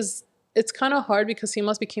 it's kind of hard because sea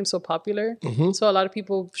moss became so popular. So a lot of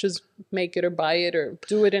people just make it or buy it or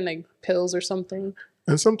do it in like pills or something.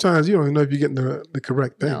 And sometimes you don't even know if you're getting the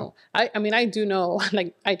correct thing. No, I mean, I do know,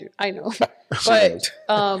 like I know. But,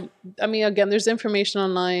 I mean, again, there's information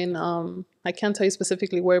online. I can't tell you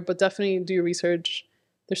specifically where, but definitely do your research.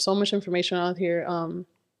 There's so much information out here.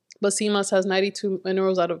 But sea moss has 92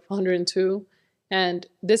 minerals out of 102. And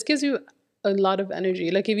this gives you a lot of energy.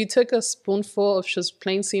 Like if you took a spoonful of just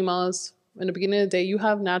plain sea moss in the beginning of the day, you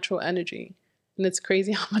have natural energy. And it's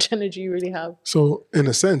crazy how much energy you really have. So, in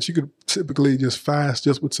a sense, you could typically just fast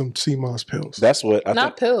just with some sea moss pills. That's what I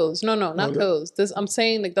think. Pills. No, not pills. I'm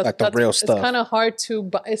saying like that's the real stuff. It's kind of hard to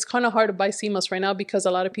buy. It's kind of hard to buy sea moss right now because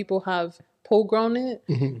a lot of people have full grown it.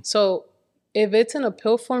 So, if it's in a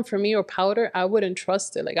pill form for me or powder, I wouldn't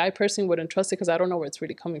trust it. Like I personally wouldn't trust it because I don't know where it's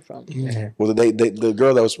really coming from. Well, the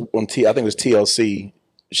girl that was on I think it was TLC.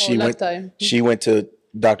 She went to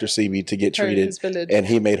Dr. CB to get treated, and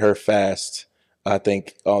he made her fast I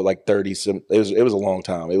think like 30 some. It was a long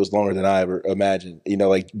time. It was longer than I ever imagined. You know,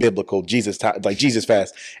 like biblical Jesus time, like Jesus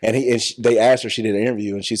fast. And they asked her. She did an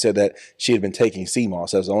interview, and she said that she had been taking sea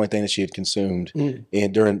moss. That was the only thing that she had consumed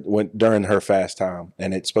during her fast time,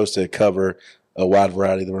 and it's supposed to cover a wide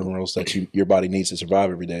variety of the minerals that your body needs to survive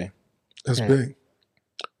every day. That's big.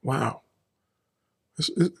 Wow. This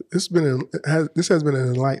has been an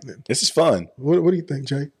enlightening. This is fun. What do you think,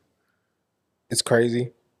 Jay? It's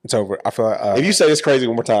crazy. It's over. I feel like if you say it's crazy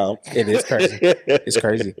one more time, it is crazy. It's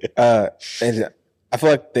crazy. And I feel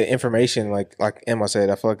like the information, like Emma said,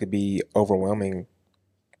 I feel like it'd be overwhelming.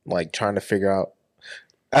 Like trying to figure out.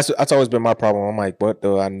 That's always been my problem. I'm like, what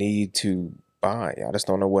do I need to buy? I just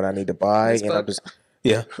don't know what I need to buy, and I'm just.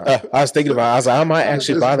 Yeah, I was thinking about it. I was like, I might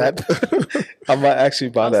actually buy that. I might actually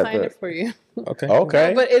buy I'll that. sign it for you. Okay. Okay.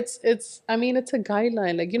 No, but it's. I mean, it's a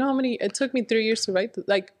guideline. Like, you know how many? It took me 3 years to write.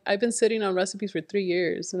 Like, I've been sitting on recipes for 3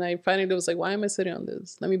 years, and I finally was like, why am I sitting on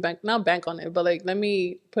this? Let me not bank on it, but like, let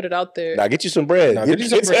me put it out there. Now get you some bread. Get you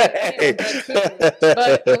some bread.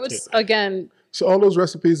 But it was again. So all those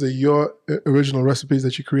recipes are your original recipes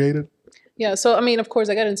that you created? Yeah. So I mean, of course,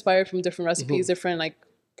 I got inspired from different recipes, different like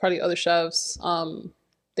probably other chefs.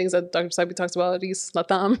 Things that Dr. Sabi talks about, Aris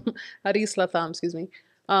Latham, excuse me.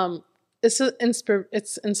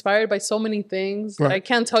 It's inspired by so many things that I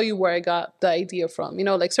can't tell you where I got the idea from. You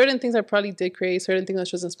know, like certain things I probably did create, certain things I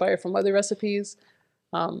was just inspired from other recipes.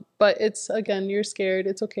 But it's, again, you're scared.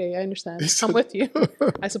 It's okay. I understand. I'm with you.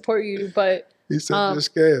 I support you. But he said you're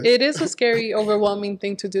scared. It is a scary, overwhelming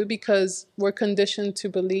thing to do because we're conditioned to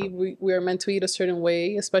believe we are meant to eat a certain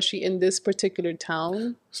way, especially in this particular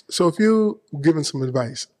town. So if you given some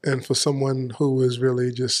advice, and for someone who is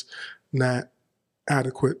really just not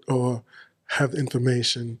adequate or have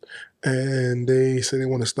information, and they say they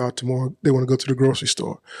want to start tomorrow, they want to go to the grocery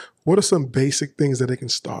store, what are some basic things that they can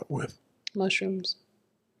start with? Mushrooms,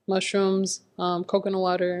 coconut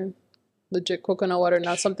water. Legit coconut water,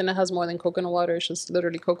 not something that has more than coconut water. It's just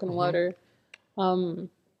literally coconut water. I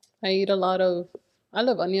eat a lot of. I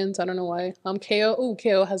love onions. I don't know why. Kale. Ooh,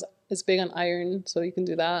 kale is big on iron, so you can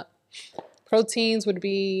do that. Proteins would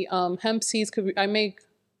be hemp seeds.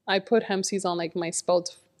 I put hemp seeds on like my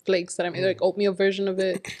spelt flakes that I made, like oatmeal version of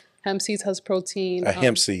it. Hemp seeds has protein. A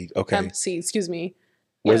hemp seed. Okay. Hemp seeds. Excuse me.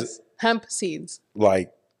 Yes. Hemp seeds.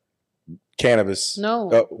 Like cannabis.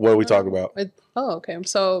 No. What are we talking about? Okay.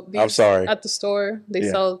 So I'm sorry. At the store, they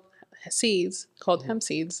sell seeds called hemp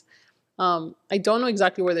seeds. I don't know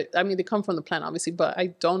exactly where they come from the plant, obviously, but I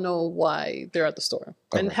don't know why they're at the store.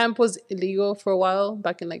 Okay. And hemp was illegal for a while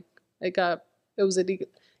back in like it was illegal.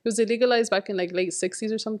 It was illegalized back in like late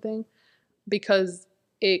 60s or something because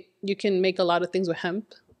you can make a lot of things with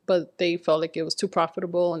hemp, but they felt like it was too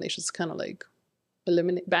profitable and they just kind of like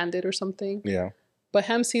banned it or something. Yeah. But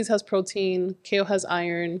hemp seeds has protein, kale has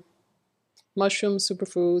iron, mushrooms,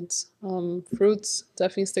 superfoods, fruits,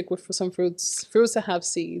 definitely stick with some fruits. Fruits that have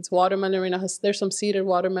seeds. Watermelon right now there's some seeded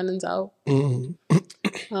watermelons out.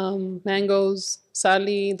 Mangoes,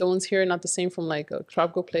 sadly, the ones here are not the same from like a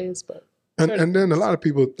tropical place, but. And then a lot of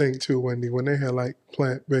people think too, Wendy, when they have like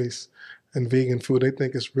plant-based and vegan food, they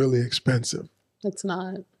think it's really expensive. It's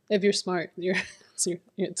not. If you're smart,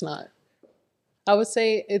 it's not. I would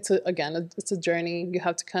say it's a journey. You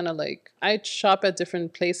have to kind of like, I shop at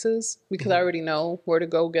different places because I already know where to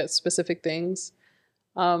go get specific things.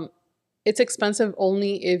 It's expensive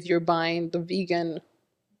only if you're buying the vegan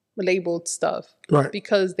labeled stuff, right?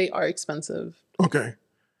 Because they are expensive. Okay.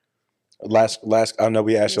 Last, I know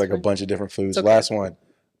we asked you like a bunch of different foods. Okay. Last one,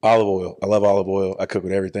 olive oil. I love olive oil. I cook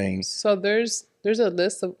with everything. So there's a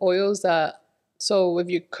list of oils that. So if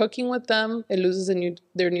you're cooking with them, it loses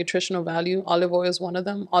their nutritional value. Olive oil is one of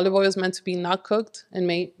them. Olive oil is meant to be not cooked and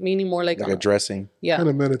meaning more like a dressing. Yeah. Kind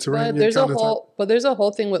of Mediterranean. But there's a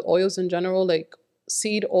whole thing with oils in general. Like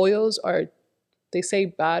seed oils are, they say,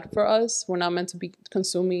 bad for us. We're not meant to be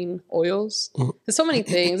consuming oils. There's so many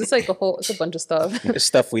things. It's like it's a bunch of stuff. It's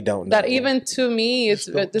stuff we don't know. That even to me, it's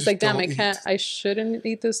like, damn, I shouldn't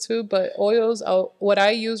eat this too. But oils, what I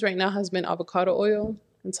use right now has been avocado oil.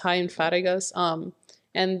 It's high in fat, I guess.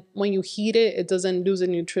 And when you heat it, it doesn't lose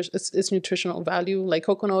its nutritional value. Like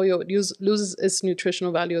coconut oil, it loses its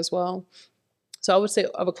nutritional value as well. So I would say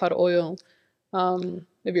avocado oil.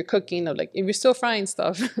 If you're cooking or like if you're still frying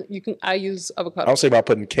stuff, I use avocado. I'll say about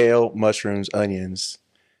putting kale, mushrooms, onions,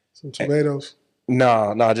 some tomatoes.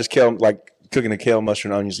 No, just kale, like cooking the kale,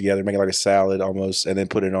 mushroom, onions together, make it like a salad almost, and then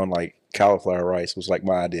put it on like cauliflower rice was like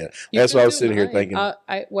my idea. That's what I was sitting here thinking.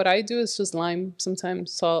 What I do is just lime,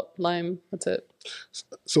 sometimes salt, lime. That's it.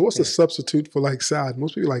 So what's a substitute for like salad?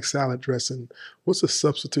 Most people like salad dressing. What's a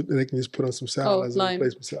substitute that they can just put on some salad as a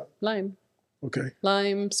replacement salad? Lime. Okay.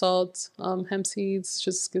 Lime, salt, hemp seeds,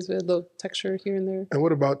 just gives it a little texture here and there. And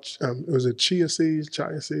what about, was it chia seeds?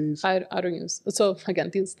 I don't use. So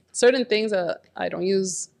again, these certain things that I don't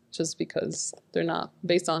use just because they're not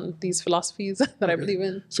based on these philosophies that I believe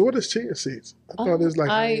in. So what is chia seeds? I thought it was like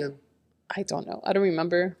I don't know. I don't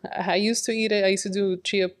remember. I used to eat it. I used to do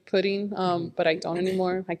chia pudding, but I don't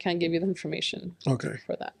anymore. I can't give you the information.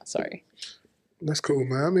 For that. Sorry. That's cool,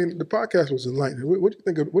 man. I mean, the podcast was enlightening. What do you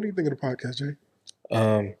think of the podcast,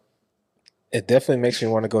 Jay? It definitely makes me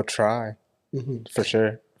want to go try, for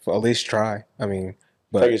sure. For at least try. I mean,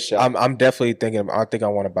 but I'm definitely thinking. I think I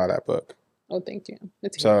want to buy that book. Oh, thank you.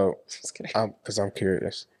 So, just kidding. Because I'm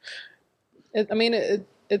curious.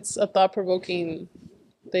 It's a thought-provoking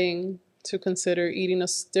thing to consider eating a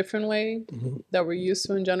different way that we're used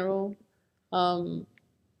to in general. I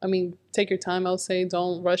mean, take your time. I'll say,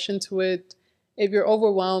 don't rush into it. If you're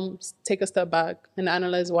overwhelmed, take a step back and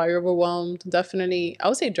analyze why you're overwhelmed. Definitely, I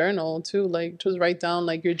would say journal too. Like, just write down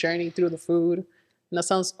like your journey through the food. And that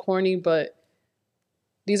sounds corny, but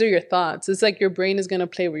these are your thoughts. It's like your brain is gonna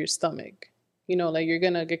play with your stomach. You know, like you're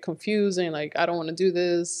gonna get confused and like, I don't want to do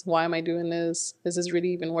this. Why am I doing this? Is this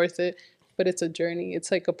really even worth it? But it's a journey.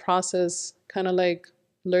 It's like a process, kind of like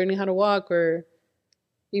learning how to walk, or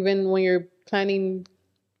even when you're planting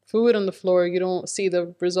food on the floor, you don't see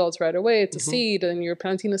the results right away. It's a seed, and you're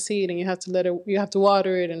planting a seed, and you have to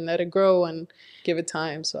water it and let it grow and give it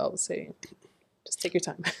time. So I would say, just take your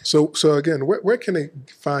time. So again, where can they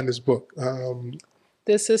find this book?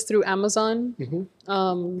 This is through Amazon.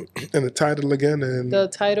 And the title again? The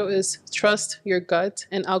title is Trust Your Gut,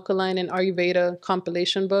 an Alkaline and Ayurveda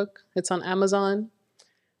compilation book. It's on Amazon.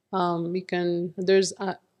 There's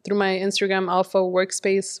through my Instagram, Alfa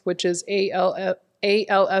Workspace, which is ALFA,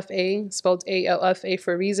 spelled ALFA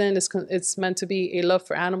for a reason. It's meant to be a love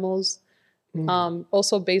for animals.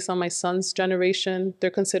 Also based on my son's generation. They're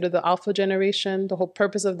considered the Alpha generation. The whole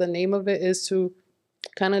purpose of the name of it is to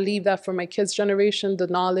kind of leave that for my kids' generation, the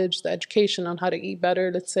knowledge, the education on how to eat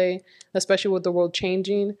better, let's say, especially with the world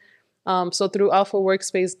changing. So through Alfa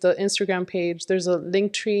Workspace, the Instagram page, there's a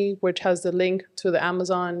link tree, which has the link to the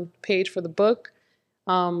Amazon page for the book,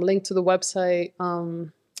 link to the website,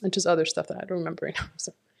 and just other stuff that I don't remember right now.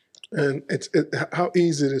 So. And how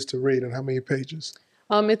easy it is to read and how many pages?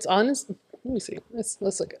 It's honest. Let me see. Let's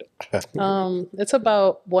look at it. It's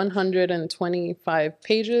about 125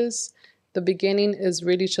 pages. The beginning is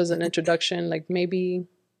really just an introduction, like maybe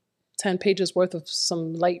 10 pages worth of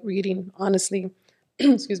some light reading, honestly.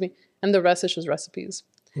 Excuse me. And the rest is just recipes.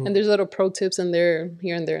 And there's little pro tips in there,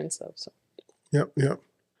 here and there and stuff. So. Yep.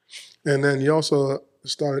 And then you also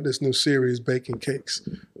started this new series, Baking Cakes.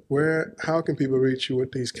 How can people reach you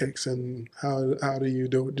with these cakes, and how do you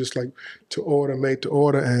do it? Just like made to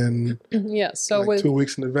order, and so like 2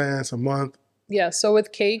 weeks in advance, a month? Yeah, so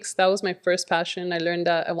with cakes, that was my first passion. I learned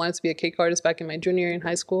that I wanted to be a cake artist back in my junior year in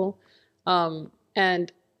high school. And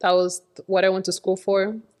that was what I went to school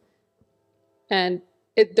for. And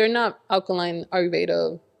they're not alkaline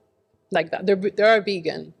Ayurveda like that. They are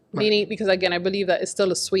vegan, meaning, because again, I believe that it's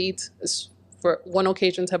still a sweet, it's for one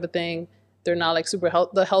occasion type of thing. They're not like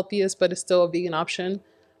the healthiest, but it's still a vegan option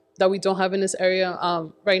that we don't have in this area.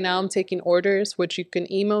 Right now I'm taking orders, which you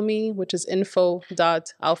can email me, which is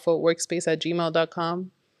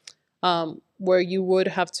info.alfaworkspace@gmail.com, where you would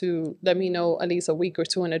have to let me know at least a week or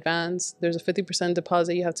two in advance. There's a 50%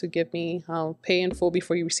 deposit you have to give me, pay in full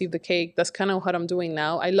before you receive the cake. That's kind of what I'm doing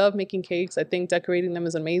now. I love making cakes. I think decorating them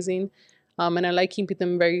is amazing. And I like keeping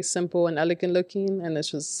them very simple and elegant looking. And it's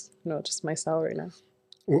just, just my style right now.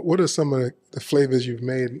 What are some of the flavors you've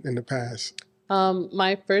made in the past?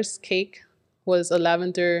 My first cake was a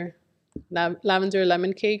lavender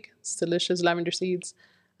lemon cake. It's delicious, lavender seeds.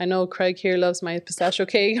 I know Craig here loves my pistachio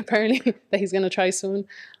cake, apparently, that he's going to try soon.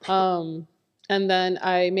 And then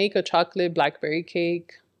I make a chocolate blackberry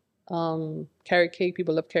cake, carrot cake.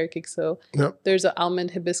 People love carrot cake. So there's an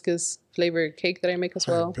almond hibiscus flavored cake that I make as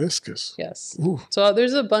well. Hibiscus? Yes. Ooh. So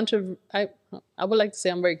there's a bunch of, I would like to say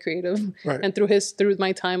I'm very creative. Right. And through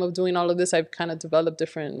my time of doing all of this, I've kind of developed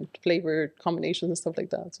different flavored combinations and stuff like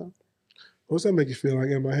that. So. What's that make you feel like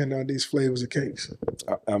in my hand out these flavors of cakes?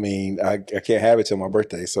 I mean, I can't have it till my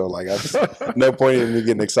birthday, so like, no point in me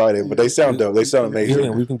getting excited. But they sound dope. They sound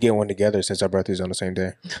amazing. We can get one together since our birthdays on the same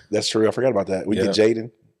day. That's true. I forgot about that. We get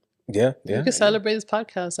Jaden. Yeah. You can celebrate this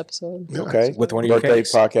podcast episode. Okay, with one of your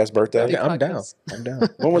cakes. Podcast birthday. Okay, I'm down.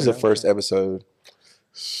 When was the first episode?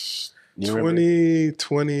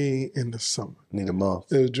 2020 in the summer. Need a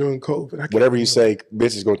month. It was during COVID. Whatever you say,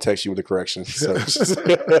 bitch is gonna text you with the corrections. So.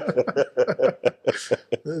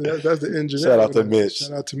 That's the engineer. Shout out to Mitch.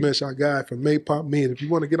 Shout out to Mitch, our guy from Maypop Meat. If you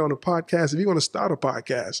want to get on a podcast, if you want to start a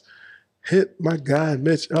podcast, hit my guy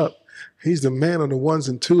Mitch up. He's the man on the ones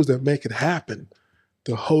and twos that make it happen.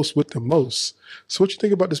 The host with the most. So what you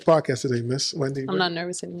think about this podcast today, Miss Wendy? I'm not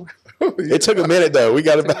nervous anymore. It took a minute though. We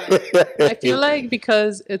got about. I feel like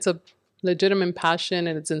because it's a legitimate passion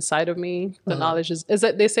and it's inside of me, the knowledge is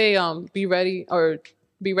that they say be ready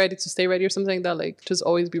to stay ready or something like that. Like just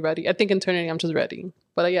always be ready. I think internally I'm just ready.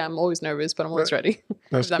 But yeah, I'm always nervous, but I'm always ready.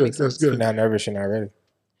 That's that good. makes sense. That's good. You're not nervous, you're not ready.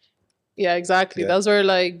 Yeah, exactly. Yeah. Those are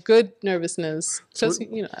like good nervousness. Just I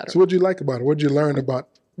don't So what did you like about it? What did you learn about?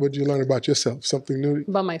 What did you learn about yourself? Something new?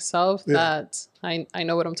 about myself that I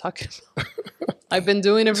know what I'm talking about. I've been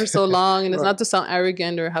doing it for so long, and it's not to sound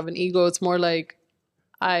arrogant or have an ego. It's more like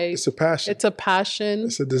It's a passion. It's a passion.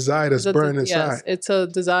 It's a desire that's burning inside. Yes, it's a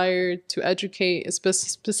desire to educate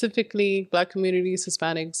specifically Black communities,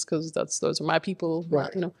 Hispanics, because those are my people.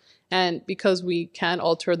 Right. And because we can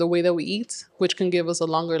alter the way that we eat, which can give us a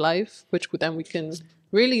longer life, which then we can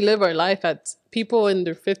really live our life. At people in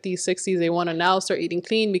their 50s, 60s, they want to now start eating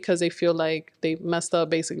clean because they feel like they messed up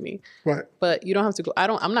basically. Right. But you don't have to go.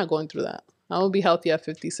 I'm not going through that. I will be healthy at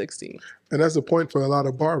 50, 60. And that's the point for a lot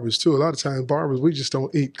of barbers too. A lot of times barbers, we just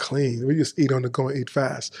don't eat clean. We just eat on the go and eat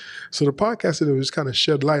fast. So the podcast today will just kind of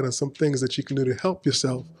shed light on some things that you can do to help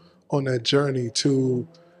yourself on that journey to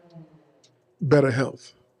better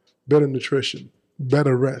health, better nutrition,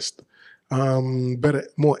 better rest,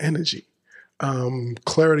 more energy,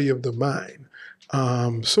 clarity of the mind,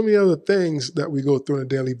 so many other things that we go through on a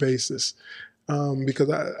daily basis. Because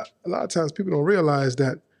a lot of times people don't realize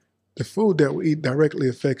that the food that we eat directly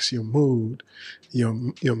affects your mood, your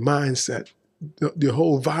mindset, your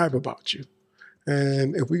whole vibe about you.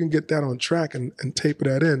 And if we can get that on track and taper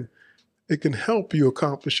that in, it can help you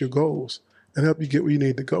accomplish your goals and help you get where you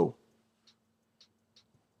need to go.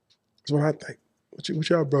 That's what I think. What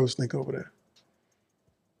y'all bros think over there?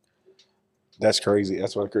 That's crazy.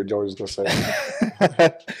 That's what Kurt George is gonna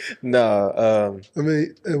say. No, I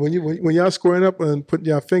mean, when y'all squaring up and putting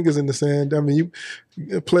y'all fingers in the sand, I mean,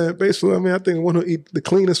 you playing baseball. I mean, I think the one who eat the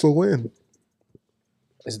cleanest will win.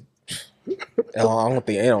 I don't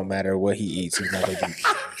think it don't matter what he eats. He's not gonna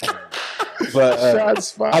eat. But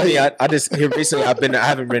Shots fired. I mean, I just here recently I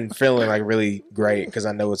haven't been feeling like really great because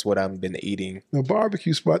I know it's what I've been eating. The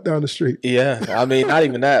barbecue spot down the street. Yeah, I mean, not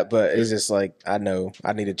even that, but it's just like I know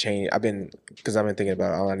I need to change. I've been thinking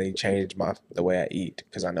about I need to change the way I eat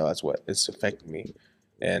because I know that's what it's affecting me,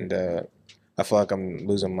 and I feel like I'm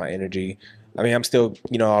losing my energy. I mean, I'm still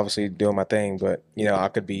obviously doing my thing, but I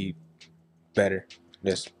could be better.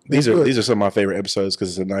 These are some of my favorite episodes because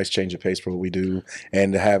it's a nice change of pace for what we do,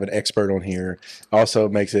 and to have an expert on here also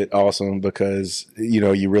makes it awesome because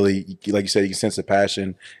you really, like you said, you can sense the passion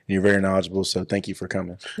and you're very knowledgeable. So thank you for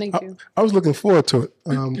coming. Thank you. I was looking forward to it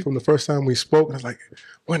from the first time we spoke. I was like,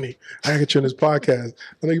 Wendy, I gotta get you on this podcast.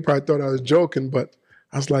 I know you probably thought I was joking, but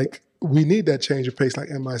I was like, we need that change of pace, like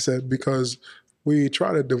Emma said, because we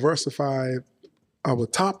try to diversify our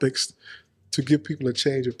topics to give people a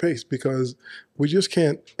change of pace because we just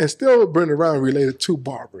can't, and still bring around related to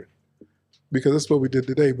barbering because that's what we did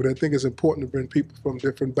today. But I think it's important to bring people from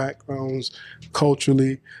different backgrounds,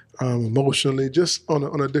 culturally, emotionally, just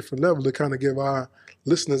on a different level to kind of give our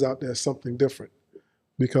listeners out there something different.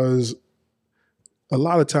 Because a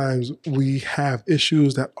lot of times we have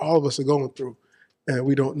issues that all of us are going through and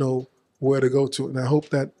we don't know where to go to. And I hope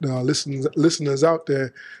that listeners out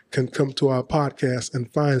there can come to our podcast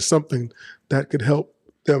and find something that could help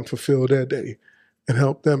them fulfill their day and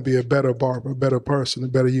help them be a better barber, a better person, a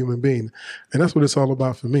better human being. And that's what it's all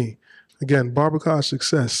about for me. Again, Barber College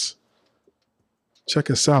Success.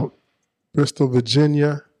 Check us out. Bristol,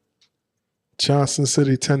 Virginia, Johnson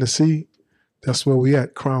City, Tennessee. That's where we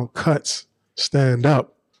at. Crown Cuts. Stand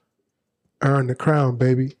up. Earn the crown,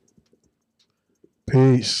 baby.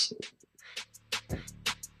 Peace.